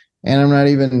drunk. And I'm not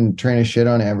even trying to shit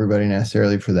on everybody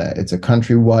necessarily for that. It's a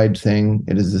countrywide thing.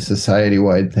 It is a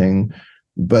society-wide thing.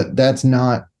 But that's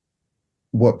not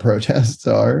what protests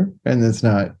are. And that's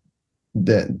not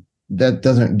that that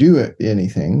doesn't do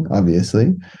anything,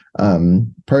 obviously.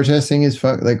 Protesting is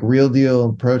like real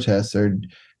deal protests are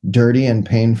dirty and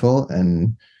painful,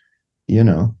 and you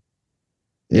know,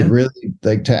 it really,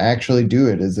 like, to actually do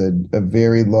it is a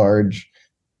very large,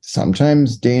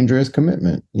 sometimes dangerous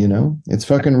commitment. It's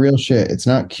fucking real shit. It's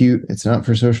not cute. It's not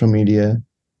for social media.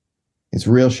 It's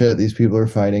real shit. These people are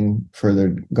fighting for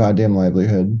their goddamn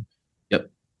livelihood.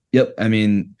 Yep. I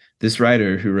mean, this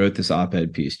writer who wrote this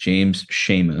op-ed piece, James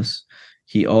Shamus,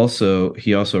 he also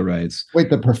writes. Wait,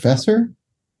 the professor?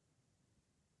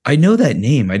 I know that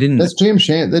name. I didn't. That's James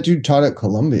Shamus. That dude taught at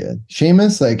Columbia.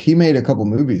 Shamus, like, he made a couple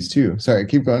movies too. Sorry,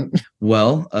 keep going.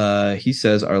 Well, he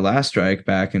says our last strike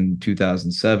back in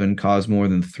 2007 caused more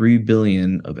than $3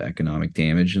 billion of economic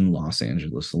damage in Los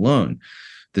Angeles alone.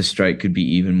 This strike could be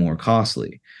even more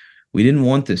costly. We didn't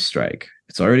want this strike.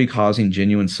 It's already causing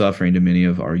genuine suffering to many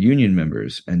of our union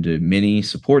members and to many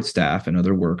support staff and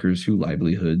other workers whose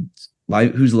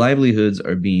livelihoods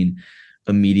are being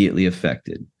immediately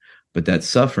affected. But that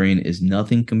suffering is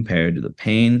nothing compared to the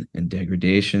pain and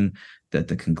degradation that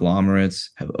the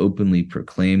conglomerates have openly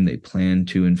proclaimed they plan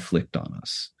to inflict on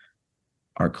us.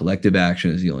 Our collective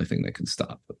action is the only thing that can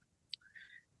stop them.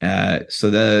 So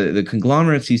the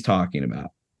conglomerates he's talking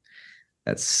about,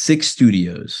 that's 6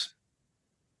 studios.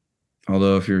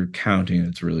 Although if you're counting,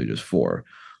 it's really just 4.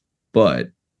 But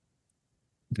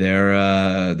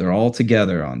they're all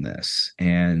together on this,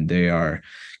 and they are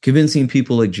convincing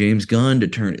people like James Gunn to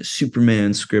turn his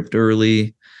Superman script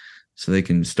early so they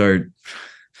can start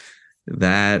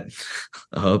that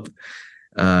up.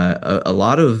 A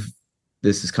lot of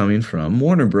this is coming from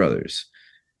Warner Brothers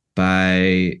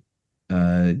by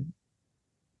I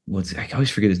always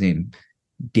forget his name.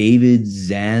 David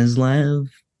Zaslav.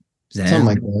 Something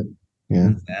like that.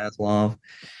 Yeah. Zaslav.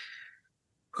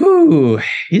 Whew,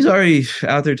 he's already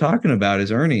out there talking about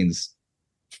his earnings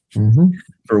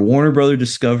for Warner Brother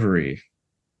Discovery.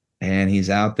 And he's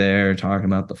out there talking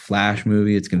about the Flash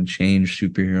movie. It's going to change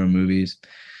superhero movies.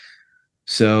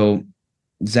 So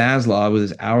Zaslav, with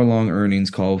his hour-long earnings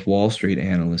call with Wall Street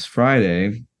analyst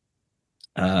Friday,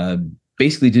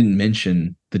 basically didn't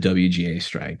mention the WGA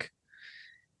strike.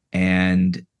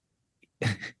 And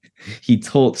he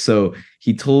told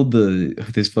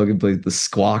this fucking place, the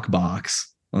Squawk Box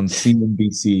on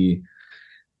CNBC,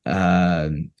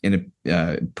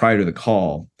 prior to the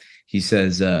call, he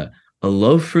says, a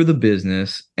love for the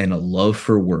business and a love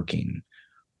for working.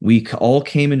 We all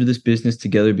came into this business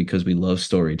together because we love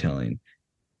storytelling,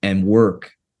 and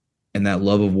work, and that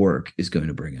love of work is going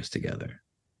to bring us together.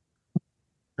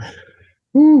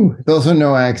 Ooh, it's also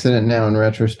no accident now in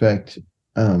retrospect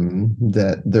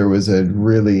that there was a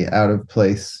really out of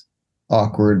place,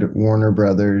 awkward Warner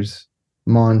Brothers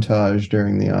montage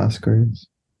during the Oscars.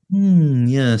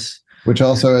 Yes. Which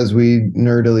also, as we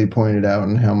nerdily pointed out,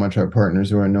 and how much our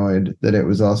partners were annoyed, that it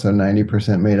was also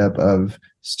 90% made up of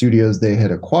studios they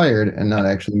had acquired and not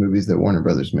actually movies that Warner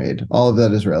Brothers made. All of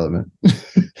that is relevant.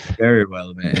 Very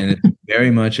relevant. And it's very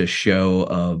much a show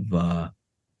of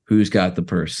who's got the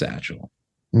purse satchel.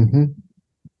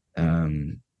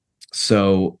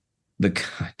 So the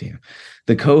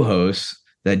co-host,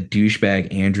 that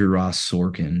douchebag Andrew Ross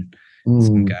Sorkin,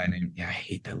 some guy named, I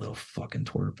hate that little fucking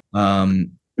twerp.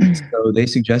 So they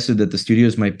suggested that the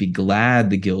studios might be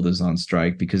glad the guild is on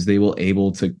strike because they will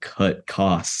able to cut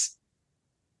costs.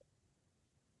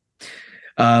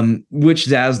 Which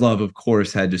Zaslav, of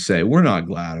course, had to say, we're not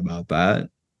glad about that.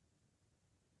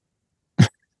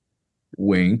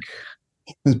 Wink.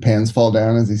 His pants fall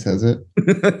down as he says it.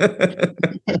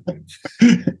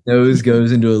 Nose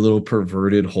goes into a little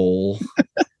perverted hole,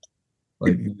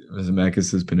 like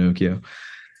Zemeckis' Pinocchio.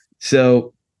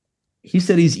 So he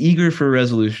said he's eager for a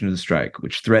resolution of the strike,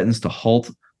 which threatens to halt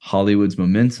Hollywood's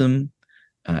momentum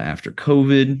after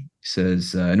COVID. He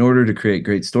says, in order to create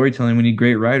great storytelling, we need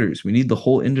great writers. We need the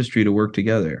whole industry to work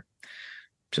together.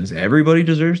 He says everybody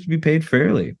deserves to be paid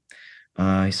fairly.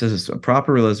 He says a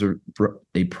proper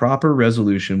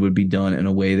resolution would be done in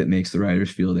a way that makes the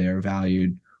writers feel they are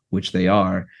valued, which they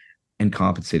are, and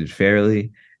compensated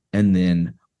fairly. And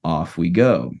then off we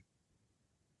go.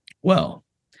 Well,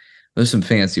 those are some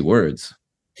fancy words.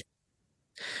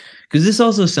 Because this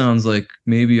also sounds like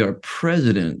maybe our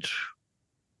president,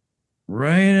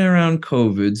 right around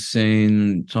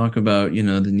COVID, talk about,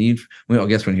 the need, I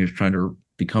guess when he was trying to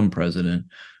become president,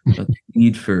 the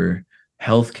need for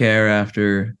healthcare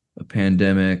after a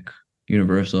pandemic,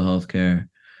 universal healthcare.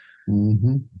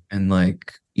 And and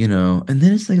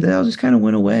then it's like that all just kind of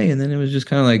went away. And then it was just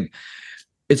kind of like,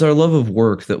 it's our love of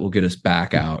work that will get us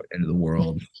back out into the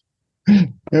world.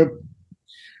 Yep.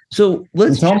 So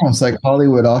it's almost like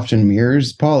Hollywood often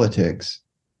mirrors politics.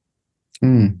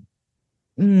 Hmm.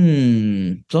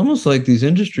 It's almost like these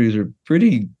industries are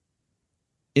pretty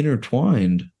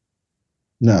intertwined.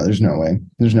 No, there's no way.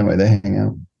 There's no way they hang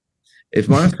out. If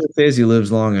Martin Scorsese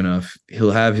lives long enough,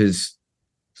 he'll have his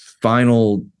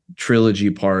final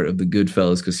trilogy part of the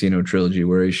Goodfellas Casino trilogy,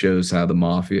 where he shows how the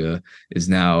mafia is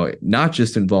now not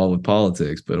just involved with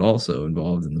politics, but also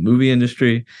involved in the movie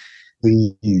industry.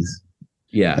 Please.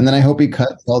 Yeah. And then I hope he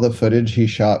cuts all the footage he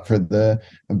shot for the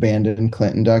abandoned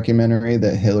Clinton documentary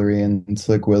that Hillary and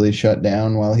Slick Willie shut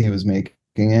down while he was making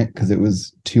it because it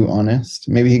was too honest.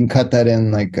 Maybe he can cut that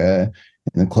in like in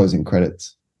the closing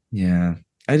credits. Yeah.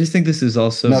 I just think this is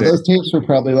also No, those tapes were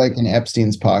probably like in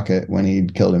Epstein's pocket when he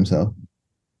killed himself.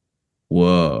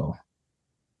 Whoa.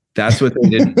 That's what they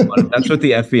did. That's what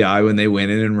the FBI, when they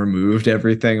went in and removed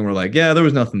everything and were like, yeah, there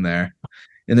was nothing there.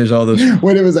 And there's all those.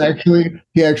 When it was actually,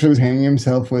 he actually was hanging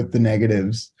himself with the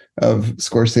negatives of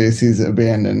Scorsese's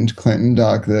abandoned Clinton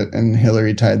doc and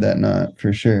Hillary tied that knot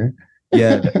for sure.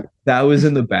 Yeah, that was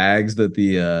in the bags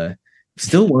that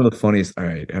still one of the funniest. All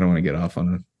right, I don't want to get off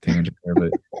on a tangent there,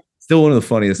 but still one of the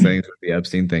funniest things with the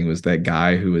Epstein thing was that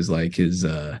guy who was like his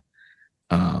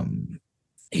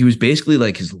he was basically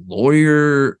like his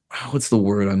lawyer. What's the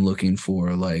word I'm looking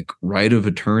for? Like right of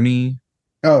attorney.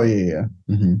 Oh yeah.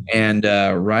 Mm-hmm. And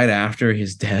right after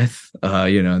his death,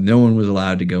 no one was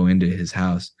allowed to go into his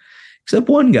house except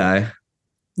one guy.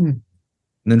 And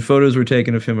then photos were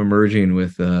taken of him emerging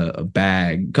with a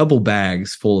couple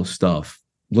bags full of stuff,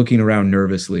 looking around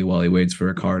nervously while he waits for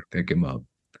a car to pick him up.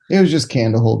 It was just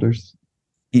candle holders.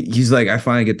 He's like, I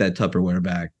finally get that Tupperware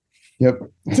back. Yep.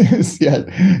 Yeah.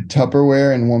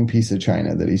 Tupperware and one piece of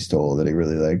china that he stole that he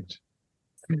really liked.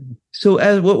 So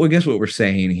I guess what we're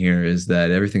saying here is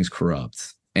that everything's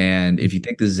corrupt. And if you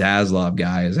think the Zaslav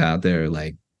guy is out there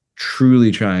like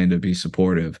truly trying to be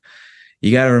supportive,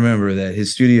 you got to remember that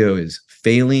his studio is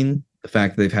failing. The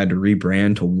fact that they've had to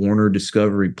rebrand to Warner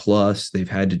Discovery Plus, they've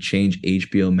had to change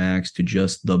HBO Max to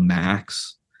just the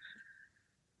Max.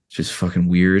 It's just fucking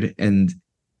weird. And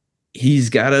he's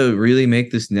got to really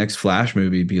make this next Flash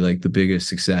movie be like the biggest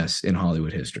success in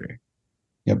Hollywood history.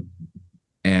 Yep.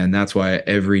 And that's why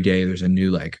every day there's a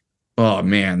new like, oh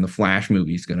man, the Flash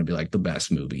movie is going to be like the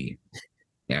best movie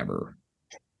ever.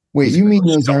 Wait, you mean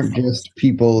those aren't just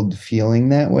people feeling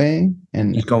that way?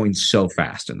 And he's going so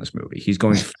fast in this movie. He's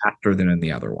going faster than in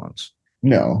the other ones.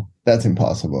 No, that's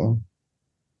impossible.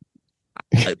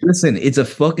 Listen, it's a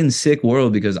fucking sick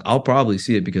world because I'll probably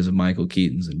see it because of Michael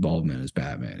Keaton's involvement as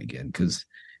Batman again. Because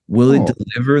will it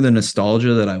deliver the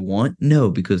nostalgia that I want? No,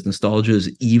 because nostalgia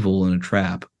is evil and a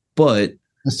trap. But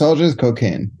nostalgia is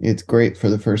cocaine. It's great for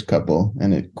the first couple,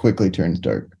 and it quickly turns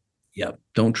dark. Yep.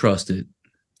 Don't trust it.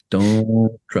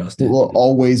 Don't trust it. It will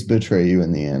always betray you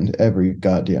in the end, every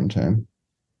goddamn time.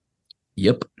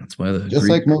 Yep. That's why just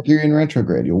like Mercury in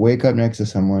retrograde. You'll wake up next to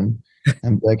someone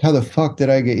and be like, how the fuck did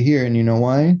I get here? And you know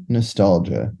why?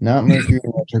 Nostalgia. Not Mercury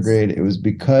in retrograde. It was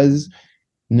because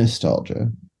nostalgia.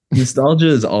 Nostalgia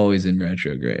is always in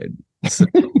retrograde. So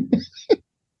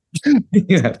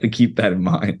you have to keep that in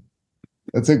mind.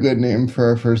 That's a good name for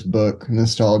our first book,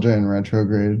 Nostalgia in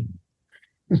Retrograde.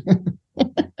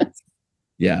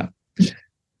 Yeah.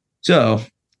 So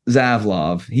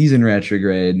Zaslav, he's in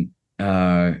retrograde.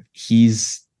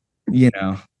 He's,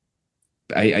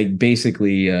 I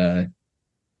basically,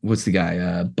 what's the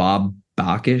guy? Bob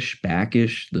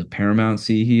Bakish, the Paramount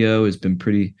CEO, has been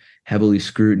pretty heavily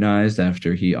scrutinized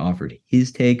after he offered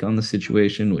his take on the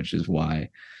situation, which is why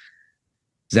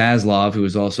Zaslav, who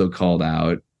was also called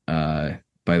out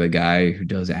by the guy who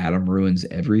does Adam Ruins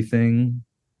Everything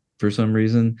for some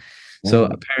reason. So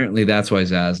apparently that's why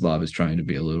Zaslav is trying to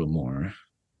be a little more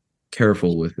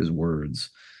careful with his words.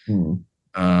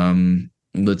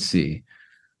 Let's see.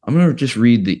 I'm going to just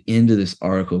read the end of this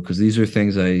article because these are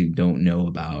things I don't know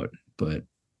about, but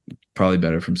probably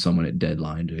better from someone at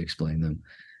Deadline to explain them.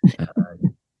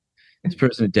 This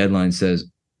person at Deadline says,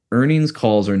 earnings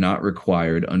calls are not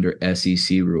required under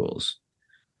SEC rules.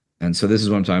 And so this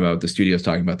is what I'm talking about. The studio's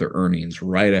talking about their earnings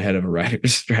right ahead of a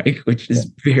writer's strike, which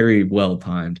is very well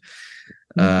timed.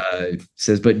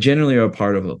 Says, but generally are a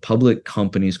part of a public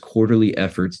company's quarterly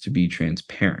efforts to be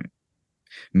transparent.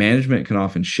 Management can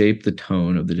often shape the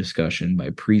tone of the discussion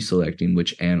by pre-selecting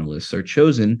which analysts are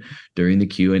chosen during the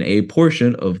Q&A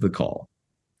portion of the call,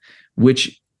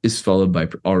 which is followed by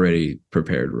already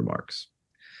prepared remarks.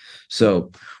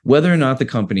 So whether or not the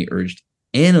company urged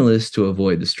analysts to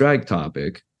avoid the strike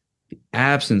topic, the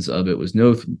absence of it was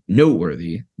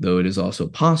noteworthy, though it is also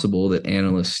possible that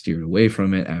analysts steered away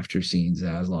from it after seeing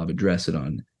Zaslav address it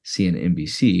on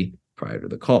CNBC prior to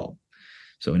the call.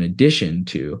 So in addition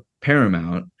to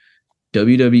Paramount,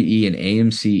 WWE and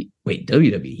AMC. Wait,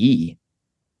 WWE?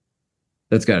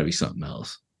 That's got to be something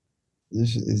else.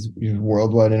 This is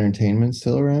Worldwide Entertainment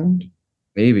still around?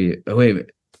 Maybe. Oh, wait.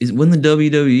 Wasn't the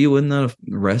WWE, wasn't that a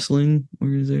wrestling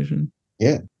organization?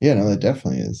 Yeah. Yeah, no, that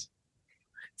definitely is.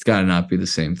 It's got to not be the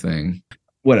same thing.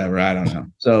 Whatever. I don't know.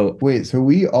 So, Wait, so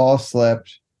we all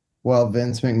slept while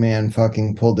Vince McMahon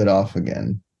fucking pulled it off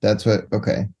again. That's what,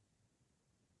 okay.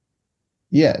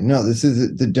 Yeah, no, this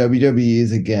is the WWE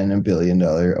is again over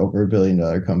 $1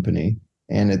 billion company.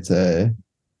 And it's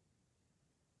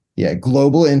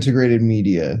global integrated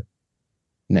media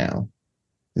now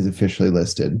is officially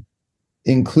listed,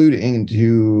 including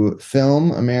to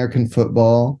film, American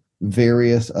football,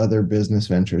 various other business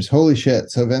ventures. Holy shit.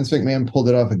 So Vince McMahon pulled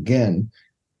it off again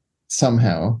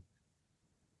somehow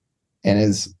and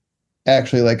is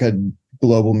actually like a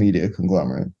global media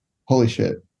conglomerate. Holy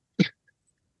shit.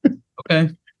 okay.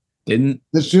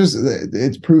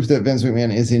 It's proof that Vince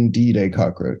McMahon is indeed a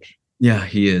cockroach. Yeah,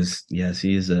 he is. Yes,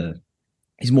 he's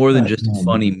more than just a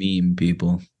funny meme,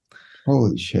 people.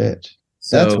 Holy shit.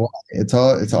 That's why it's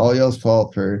all y'all's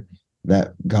fault for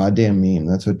that goddamn meme.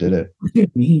 That's what did it.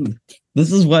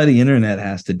 This is why the internet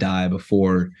has to die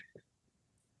before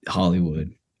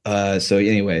Hollywood. So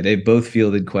anyway, they both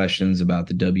fielded questions about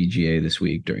the WGA this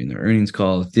week during their earnings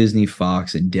calls. Disney,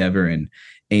 Fox, Endeavor, and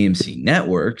AMC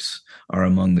Networks are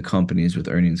among the companies with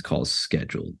earnings calls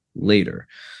scheduled later.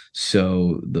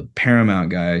 So the Paramount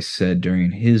guy said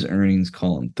during his earnings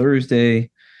call on Thursday, he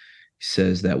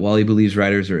says that while he believes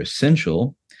writers are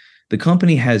essential, the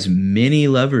company has many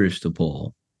levers to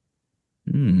pull.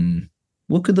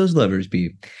 What could those levers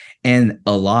be? And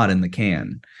a lot in the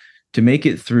can to make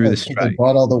it through the strike. They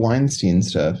bought all the Weinstein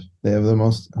stuff. They have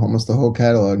almost the whole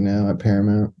catalog now at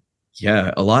Paramount.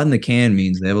 Yeah, a lot in the can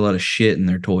means they have a lot of shit in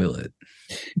their toilet.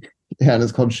 Yeah, and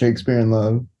it's called Shakespeare in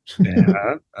Love.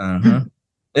 Yeah,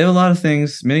 they have a lot of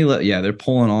things. They're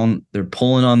pulling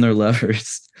on their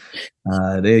levers.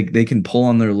 They can pull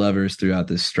on their levers throughout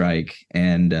this strike,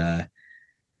 and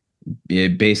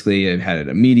it basically had an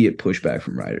immediate pushback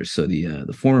from writers. So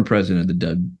the former president of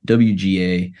the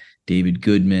WGA, David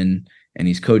Goodman, and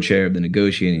he's co-chair of the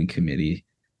negotiating committee,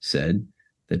 said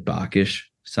that Bacchus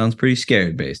sounds pretty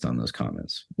scared based on those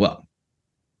comments. Well,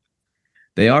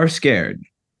 they are scared,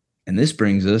 and this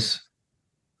brings us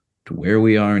to where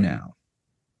we are now.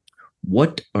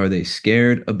 What are they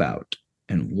scared about,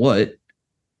 and what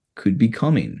could be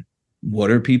coming? What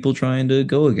are people trying to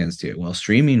go against here? Well,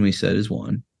 streaming, we said, is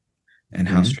one, and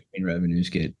how streaming revenues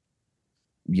get,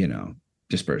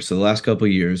 dispersed. So the last couple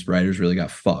of years, writers really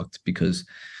got fucked because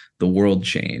the world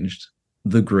changed,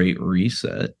 the Great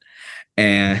Reset,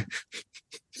 and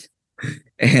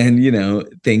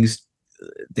things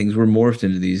were morphed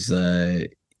into these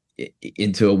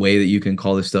into a way that you can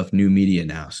call this stuff new media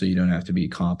now, so you don't have to be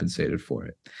compensated for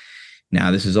it.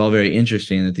 Now, this is all very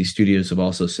interesting that these studios have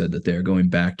also said that they're going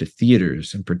back to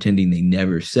theaters and pretending they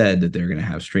never said that they're going to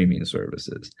have streaming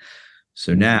services.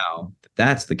 So now, if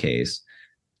that's the case,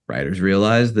 writers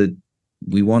realize that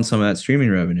we want some of that streaming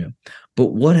revenue.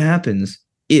 But what happens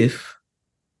if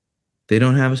they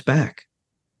don't have us back?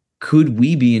 Could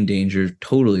we be in danger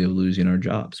totally of losing our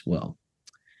jobs? Well,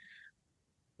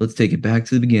 let's take it back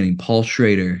to the beginning. Paul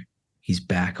Schrader, he's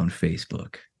back on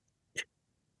Facebook.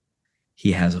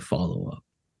 He has a follow-up.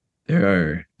 There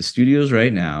are the studios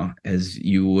right now, as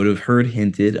you would have heard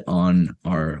hinted on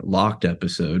our Locked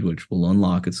episode, which we'll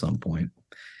unlock at some point.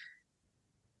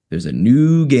 There's a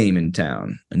new game in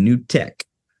town, a new tech.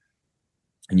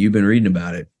 And you've been reading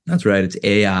about it. That's right. It's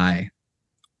AI.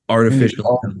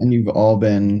 Artificial. And you've all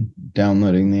been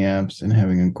downloading the apps and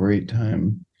having a great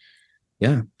time.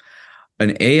 Yeah.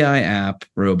 An AI app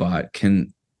robot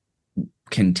can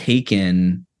take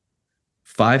in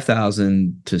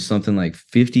 5,000 to something like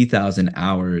 50,000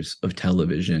 hours of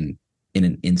television in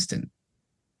an instant.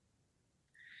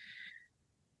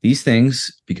 These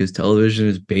things, because television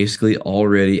is basically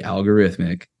already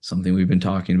algorithmic, something we've been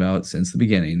talking about since the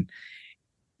beginning,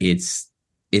 it's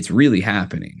really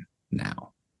happening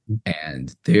now.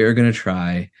 And they're going to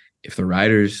try, if the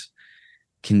writers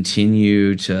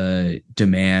continue to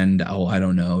demand,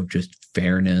 just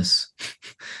fairness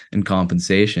and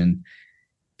compensation,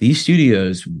 these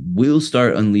studios will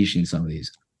start unleashing some of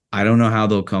these. I don't know how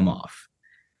they'll come off.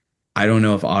 I don't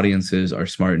know if audiences are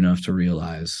smart enough to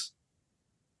realize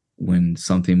when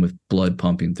something with blood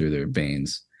pumping through their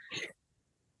veins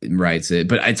writes it.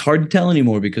 But it's hard to tell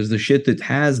anymore because the shit that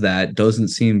has that doesn't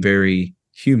seem very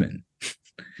human.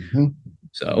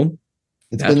 So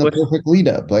it's been the perfect lead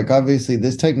up. Like, obviously,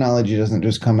 this technology doesn't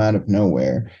just come out of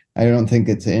nowhere. I don't think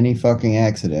it's any fucking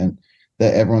accident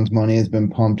that everyone's money has been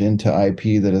pumped into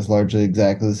IP that is largely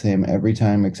exactly the same every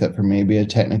time, except for maybe a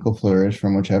technical flourish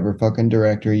from whichever fucking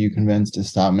director you convinced to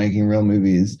stop making real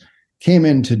movies came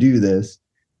in to do this.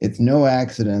 It's no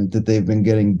accident that they've been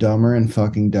getting dumber and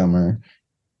fucking dumber.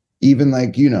 Even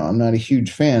like, I'm not a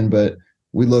huge fan, but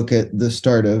we look at the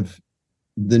start of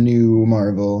the new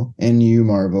Marvel, NU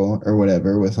Marvel, or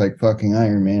whatever, with like fucking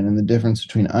Iron Man, and the difference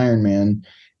between Iron Man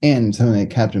and something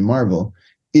like Captain Marvel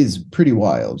is pretty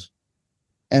wild.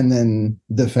 And then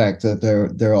the fact that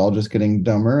they're all just getting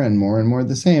dumber and more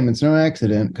the same. It's no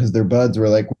accident because their buds were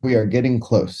like, we are getting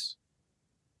close.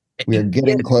 We are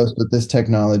getting close with this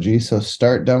technology. So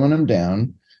start dumbing them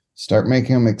down. Start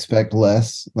making them expect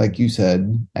less, like you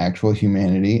said, actual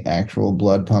humanity, actual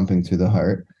blood pumping through the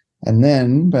heart. And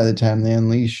then by the time they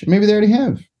unleash, maybe they already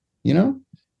have, we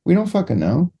don't fucking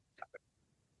know.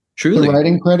 Truly. The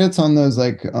writing credits on those,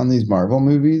 like on these Marvel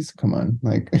movies, come on,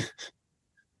 like.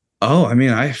 Oh, I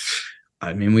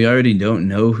mean, we already don't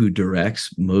know who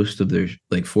directs most of their,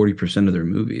 like 40% of their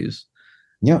movies.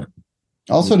 Yeah.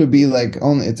 Also, to be like,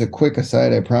 it's a quick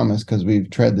aside, I promise, because we've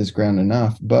tread this ground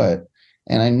enough,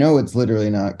 and I know it's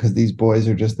literally not because these boys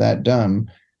are just that dumb,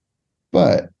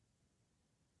 but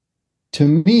to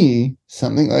me,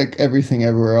 something like Everything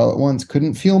Everywhere All at Once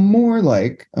couldn't feel more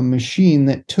like a machine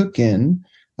that took in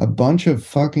a bunch of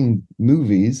fucking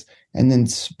movies and then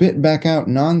spit back out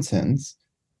nonsense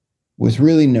with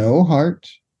really no heart,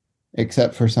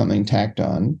 except for something tacked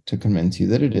on to convince you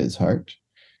that it is heart.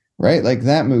 Right? Like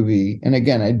that movie. And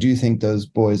again, I do think those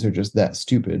boys are just that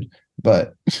stupid,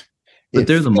 but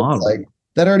they're the model. Like,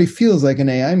 that already feels like an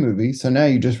AI movie. So now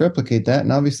you just replicate that,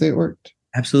 and obviously it worked.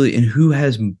 Absolutely. And who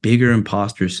has bigger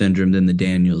imposter syndrome than the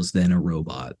Daniels than a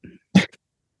robot?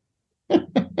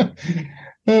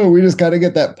 Oh, we just got to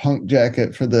get that punk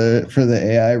jacket for the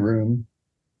AI room.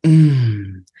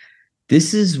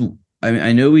 This is, I mean,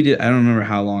 I know we did, I don't remember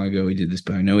how long ago we did this,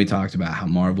 but I know we talked about how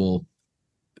Marvel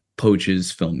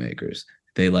poaches filmmakers.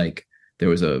 There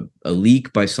was a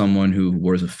leak by someone who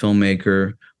was a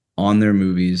filmmaker on their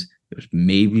movies. It was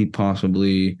maybe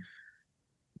possibly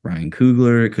Ryan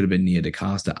Coogler. It could have been Nia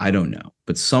DaCosta. I don't know.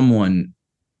 But someone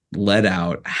let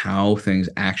out how things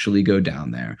actually go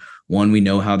down there. One, we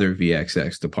know how their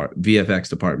VFX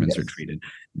departments are treated.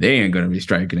 They ain't going to be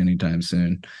striking anytime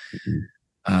soon.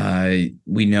 Mm-hmm.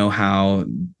 We know how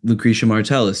Lucretia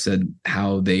Martell said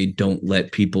how they don't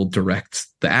let people direct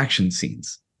the action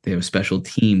scenes. They have a special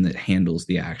team that handles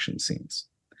the action scenes.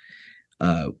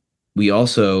 We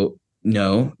also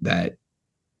know that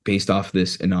based off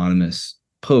this anonymous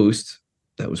post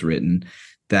that was written,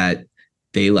 that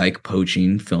they like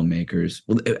poaching filmmakers.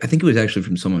 Well, I think it was actually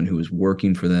from someone who was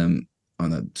working for them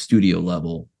on a studio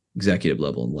level, executive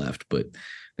level, and left. But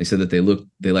they said that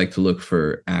they like to look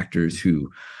for actors who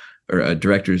or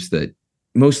directors that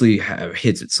mostly have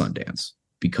hits at Sundance,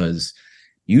 because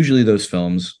usually those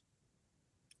films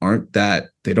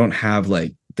they don't have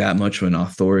like that much of an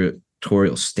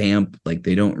authorial stamp. Like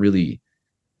they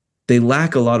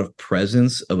lack a lot of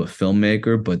presence of a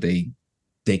filmmaker, but they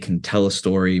can tell a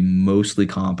story mostly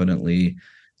competently.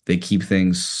 They keep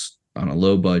things on a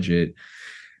low budget.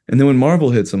 And then when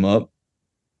Marvel hits them up,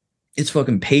 it's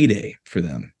fucking payday for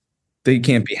them. They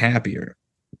can't be happier.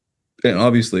 And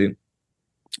obviously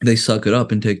they suck it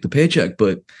up and take the paycheck.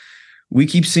 But we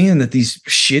keep seeing that these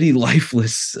shitty,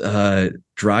 lifeless,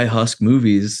 dry husk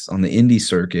movies on the indie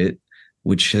circuit,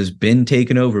 which has been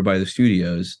taken over by the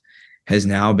studios, has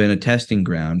now been a testing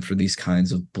ground for these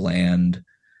kinds of bland,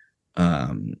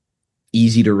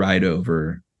 easy to ride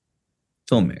over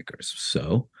filmmakers.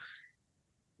 So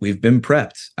we've been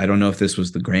prepped. I don't know if this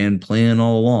was the grand plan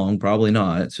all along. Probably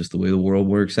not. It's just the way the world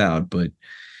works out. But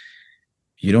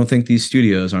you don't think these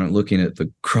studios aren't looking at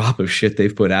the crop of shit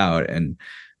they've put out and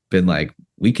been like,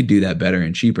 we could do that better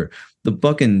and cheaper. The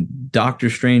fucking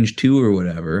Doctor Strange 2 or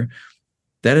whatever,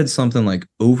 that had something like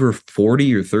over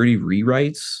 40 or 30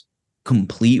 rewrites,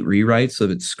 complete rewrites of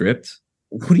its script.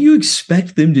 What do you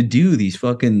expect them to do? These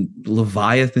fucking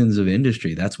leviathans of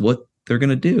industry. That's what they're going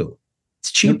to do.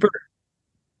 It's cheaper. Yep.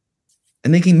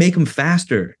 And they can make them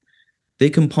faster. They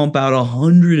can pump out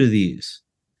 100 of these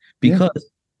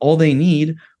because all they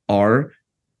need are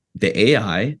the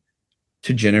AI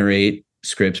to generate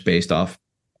scripts based off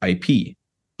IP,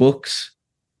 books,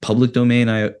 public domain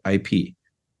IP.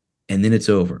 And then it's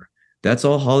over. That's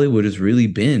all Hollywood has really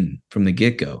been from the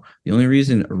get-go. The only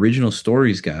reason original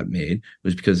stories got made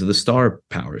was because of the star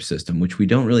power system, which we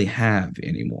don't really have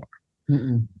anymore.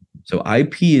 Mm-mm. So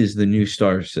IP is the new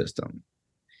star system.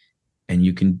 And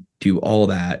you can do all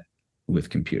that with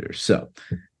computers. So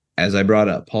as I brought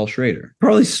up, Paul Schrader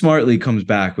probably smartly comes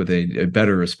back with a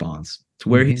better response to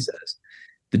where he says,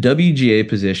 The WGA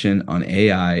position on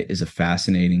AI is a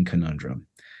fascinating conundrum.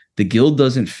 The Guild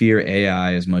doesn't fear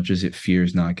AI as much as it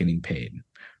fears not getting paid.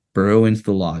 Burrow into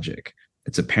the logic.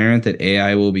 It's apparent that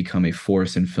AI will become a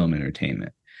force in film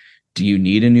entertainment. Do you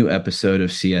need a new episode of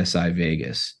CSI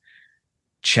Vegas?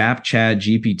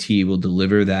 ChatGPT will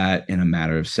deliver that in a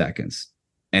matter of seconds.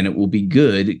 And it will be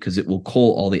good because it will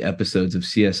cull all the episodes of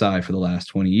CSI for the last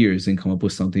 20 years and come up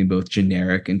with something both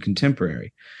generic and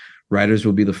contemporary. Writers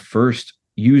will be the first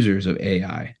users of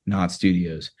AI, not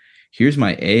studios. Here's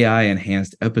my AI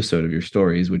enhanced episode of your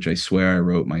stories, which I swear I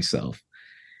wrote myself.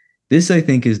 This, I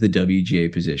think, is the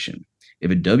WGA position.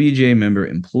 If a WGA member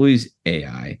employs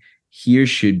AI, he or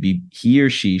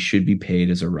she should be paid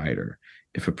as a writer.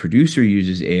 If a producer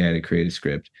uses AI to create a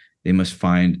script, they must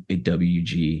find a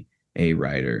WGA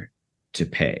writer to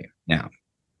pay. Now,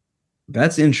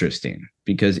 that's interesting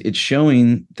because it's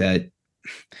showing that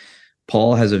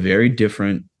Paul has a very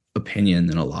different opinion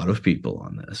than a lot of people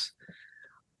on this.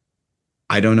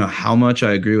 I don't know how much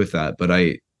I agree with that, but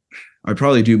I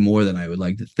probably do more than I would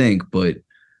like to think. But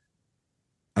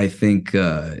I think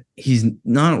he's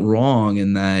not wrong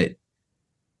in that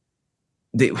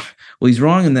he's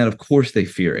wrong in that, of course, they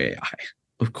fear AI.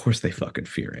 Of course, they fucking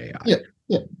fear AI.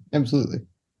 Yeah, absolutely.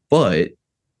 But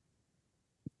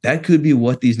that could be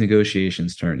what these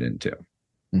negotiations turned into.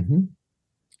 Mm-hmm.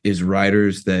 Is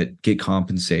writers that get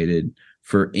compensated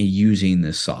for using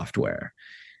this software,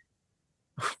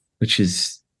 which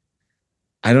is,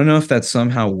 I don't know if that's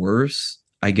somehow worse.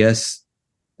 I guess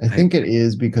I think it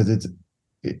is because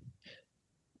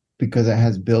because it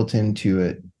has built into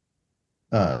it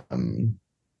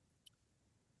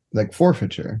like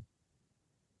forfeiture.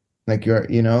 Like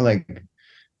like,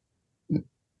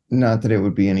 not that it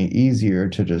would be any easier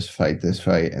to just fight this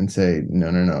fight and say,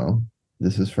 no,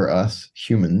 this is for us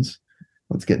humans.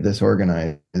 Let's get this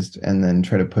organized and then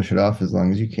try to push it off as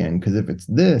long as you can. Because if it's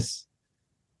this,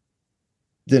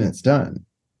 then it's done.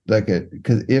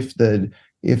 Because if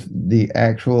the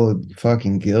actual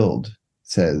fucking guild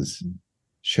says,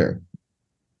 sure,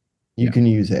 you can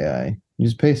use AI, you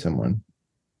just pay someone,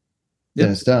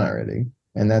 then it's done already.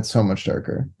 And that's so much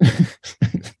darker.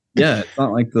 Yeah, it's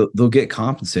not like they'll get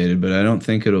compensated, but I don't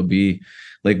think it'll be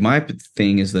like, my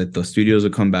thing is that the studios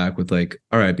will come back with like,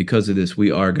 all right, because of this,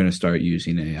 we are going to start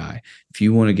using AI. If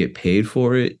you want to get paid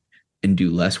for it and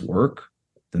do less work,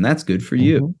 then that's good for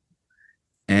you.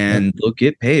 And they'll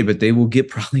get paid, but they will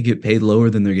probably get paid lower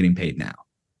than they're getting paid now.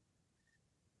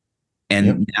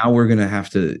 And now we're going to have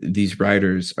to, these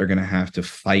writers are going to have to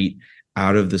fight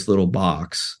out of this little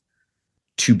box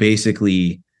to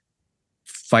basically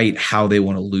fight how they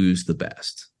want to lose the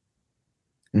best.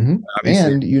 Mm-hmm.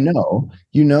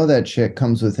 And that shit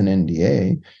comes with an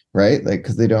NDA, right? Like,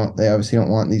 because they obviously don't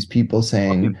want these people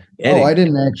saying, "Oh, I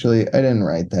didn't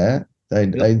write that.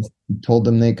 I told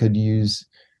them they could use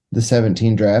the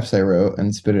 17 drafts I wrote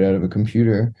and spit it out of a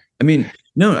computer." I mean,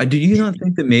 no, do you not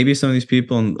think that maybe some of these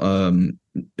people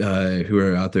who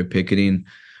are out there picketing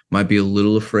might be a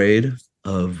little afraid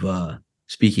of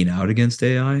speaking out against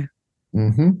AI?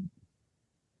 Mm-hmm.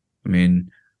 I mean,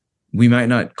 we might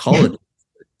not call it.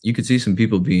 You could see some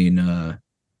people being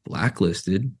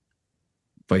blacklisted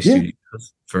by studios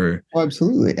for. Oh,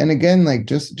 absolutely. And again, like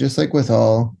just like with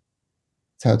all,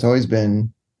 it's how it's always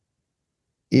been.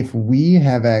 If we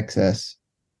have access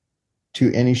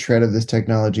to any shred of this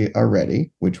technology already,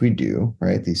 which we do,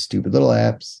 right? These stupid little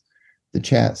apps, the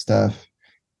chat stuff.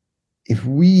 If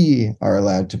we are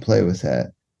allowed to play with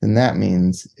that, then that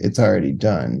means it's already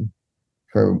done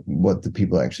for what the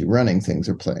people actually running things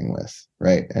are playing with,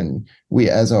 right? And we,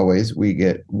 as always, we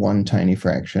get one tiny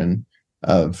fraction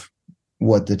of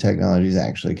what the technology is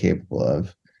actually capable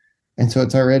of. And so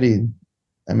it's already,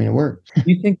 I mean, it worked. Do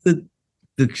you think that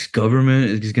the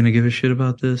government is going to give a shit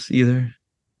about this either?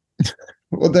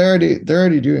 Well, they're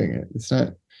already doing it. It's not.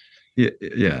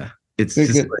 Yeah. It's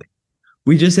just like,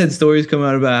 we just had stories come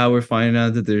out about how we're finding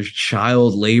out that there's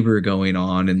child labor going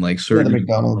on in like certain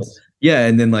McDonald's. Yeah,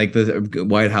 and then like the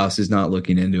White House is not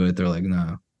looking into it. They're like,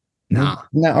 no. And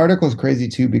that article is crazy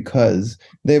too, because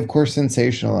they of course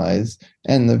sensationalize,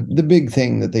 and the big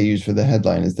thing that they use for the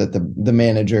headline is that the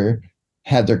manager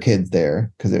had their kids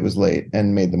there because it was late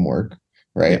and made them work,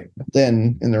 right? Yeah.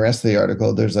 Then in the rest of the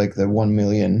article, there's like the 1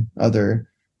 million other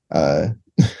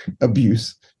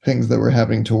abuse things that were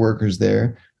happening to workers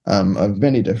there of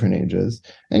many different ages.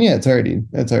 And yeah, it's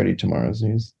already tomorrow's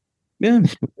news. Yeah,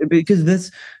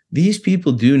 because these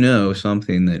people do know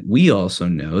something that we also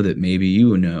know, that maybe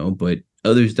you know, but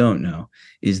others don't know,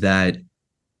 is that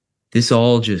this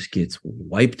all just gets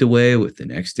wiped away with the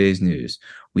next day's news.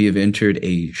 We have entered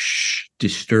a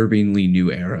disturbingly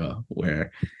new era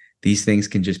where these things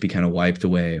can just be kind of wiped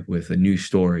away with a new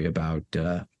story about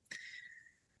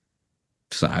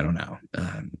so I don't know,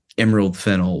 Emerald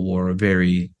Fennell wore a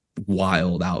very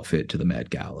wild outfit to the Met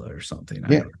Gala or something.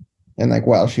 Yeah. And like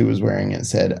while she was wearing it,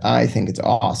 said, I think it's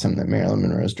awesome that Marilyn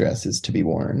Monroe's dress is to be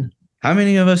worn. How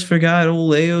many of us forgot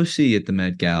old AOC at the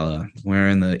Met Gala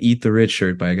wearing the Eat the Rich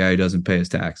shirt by a guy who doesn't pay his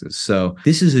taxes? So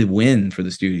this is a win for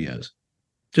the studios.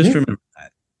 Just remember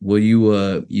that. Will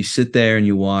you sit there and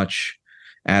you watch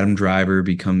Adam Driver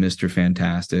become Mr.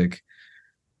 Fantastic?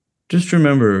 Just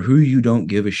remember who you don't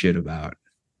give a shit about.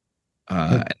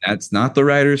 And that's not the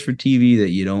writers for TV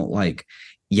that you don't like.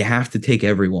 You have to take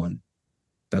everyone.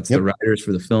 That's the writers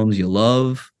for the films you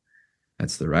love.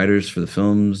 That's the writers for the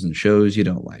films and shows you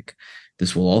don't like.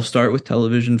 This will all start with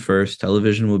television first.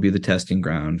 Television will be the testing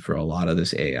ground for a lot of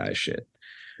this AI shit.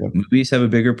 Movies have a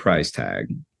bigger price tag.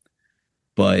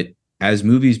 But as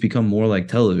movies become more like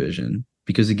television,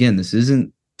 because again, this is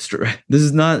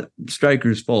not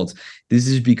Stryker's fault. This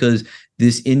is because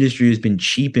this industry has been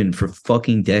cheapened for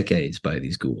fucking decades by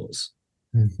these ghouls.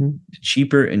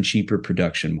 Cheaper and cheaper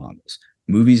production models.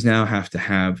 Movies now have to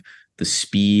have the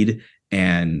speed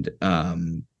and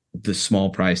the small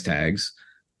price tags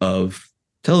of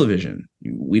television.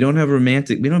 We don't have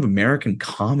American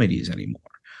comedies anymore.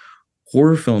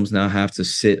 Horror films now have to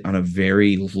sit on a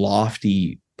very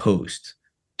lofty post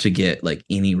to get like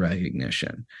any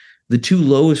recognition. The two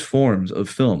lowest forms of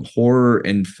film, horror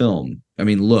and film. I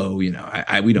mean, low, we don't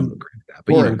agree with that.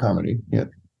 But horror and comedy,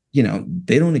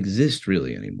 they don't exist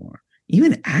really anymore.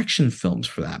 Even action films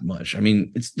for that much. I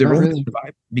mean, they're only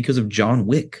survived because of John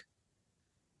Wick.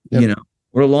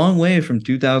 We're a long way from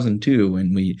 2002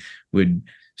 when we would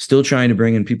still trying to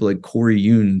bring in people like Corey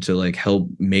Yuen to like help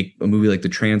make a movie like The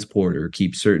Transporter,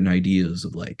 keep certain ideas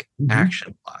of like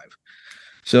action alive.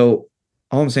 So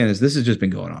all I'm saying is this has just been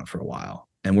going on for a while,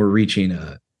 and we're reaching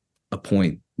a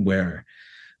point where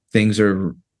things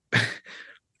are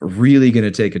really going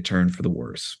to take a turn for the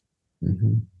worse.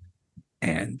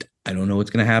 And I don't know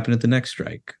what's going to happen at the next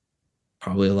strike.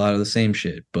 Probably a lot of the same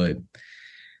shit, but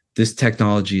this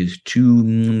technology is too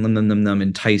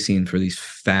enticing for these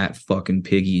fat fucking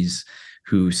piggies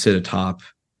who sit atop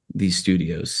these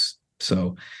studios.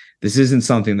 So this isn't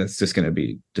something that's just going to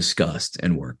be discussed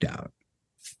and worked out.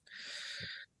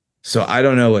 So I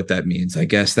don't know what that means. I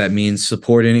guess that means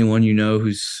support anyone you know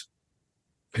who's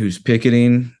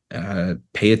picketing.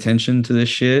 Pay attention to this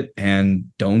shit and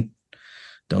don't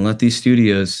let these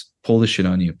studios pull the shit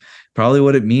on you. Probably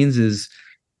what it means is,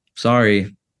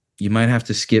 sorry, you might have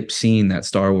to skip seeing that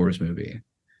Star Wars movie.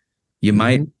 You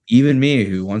might, even me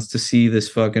who wants to see this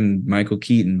fucking Michael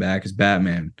Keaton back as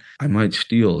Batman, I might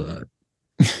steal that.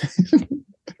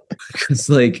 Because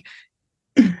like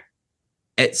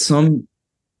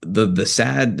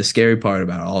the scary part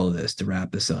about all of this, to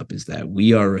wrap this up, is that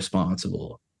we are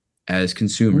responsible as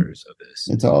consumers of this.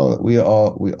 It's all we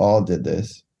all did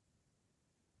this.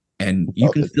 And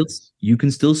you can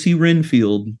still see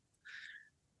Renfield,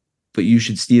 but you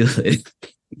should steal it.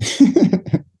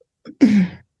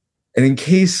 And in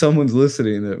case someone's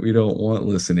listening that we don't want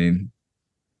listening,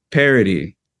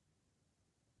 parody.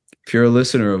 If you're a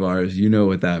listener of ours, you know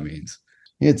what that means.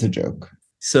 It's a joke.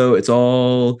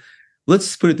 So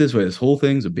let's put it this way. This whole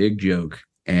thing's a big joke.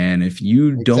 And if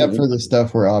you Except for the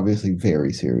stuff we're obviously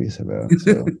very serious about.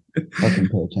 So fucking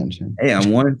pay attention. Hey,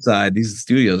 on one side, these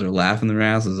studios are laughing their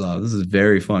asses off. This is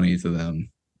very funny to them.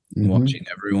 Watching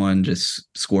everyone just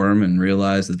squirm and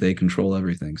realize that they control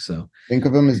everything. So think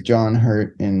of them as John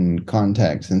Hurt in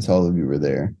Contact, since all of you were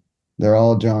there. They're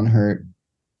all John Hurt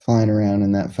flying around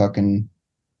in that fucking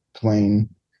plane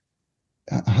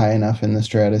high enough in the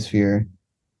stratosphere.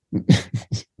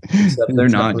 Except they're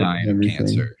not dying of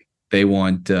cancer. They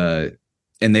want and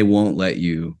they won't let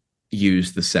you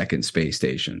use the second space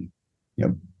station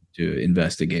to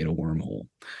investigate a wormhole.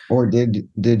 Or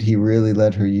did he really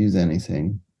let her use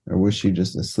anything? Or was she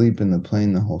just asleep in the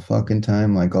plane the whole fucking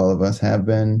time, like all of us have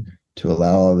been, to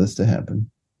allow all this to happen?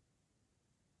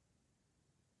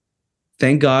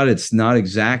 Thank God it's not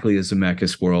exactly a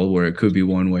Zemeckis world where it could be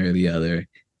one way or the other.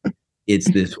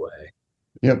 It's this way.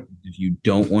 Yep. If you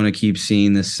don't want to keep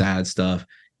seeing this sad stuff,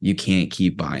 you can't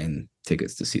keep buying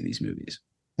tickets to see these movies.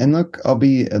 And look, I'll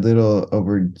be a little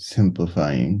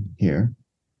oversimplifying here.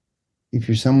 If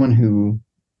you're someone who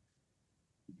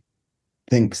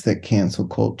thinks that cancel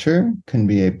culture can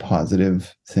be a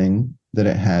positive thing, that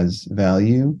it has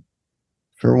value,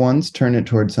 for once, turn it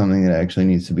towards something that actually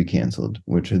needs to be canceled,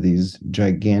 which are these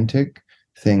gigantic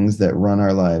things that run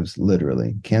our lives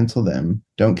literally. Cancel them.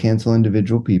 Don't cancel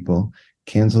individual people.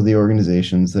 Cancel the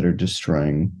organizations that are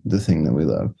destroying the thing that we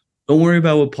love. Don't worry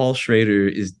about what Paul Schrader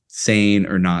is sane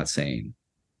or not sane.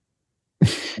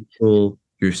 Cancel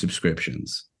your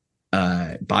subscriptions.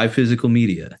 Buy physical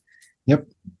media. Yep.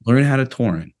 Learn how to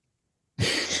torrent.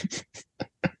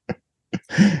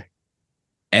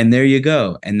 And there you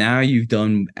go. And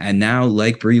now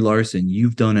like Brie Larson,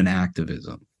 you've done an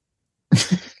activism.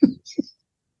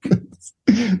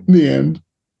 The end.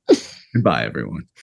 Goodbye, everyone.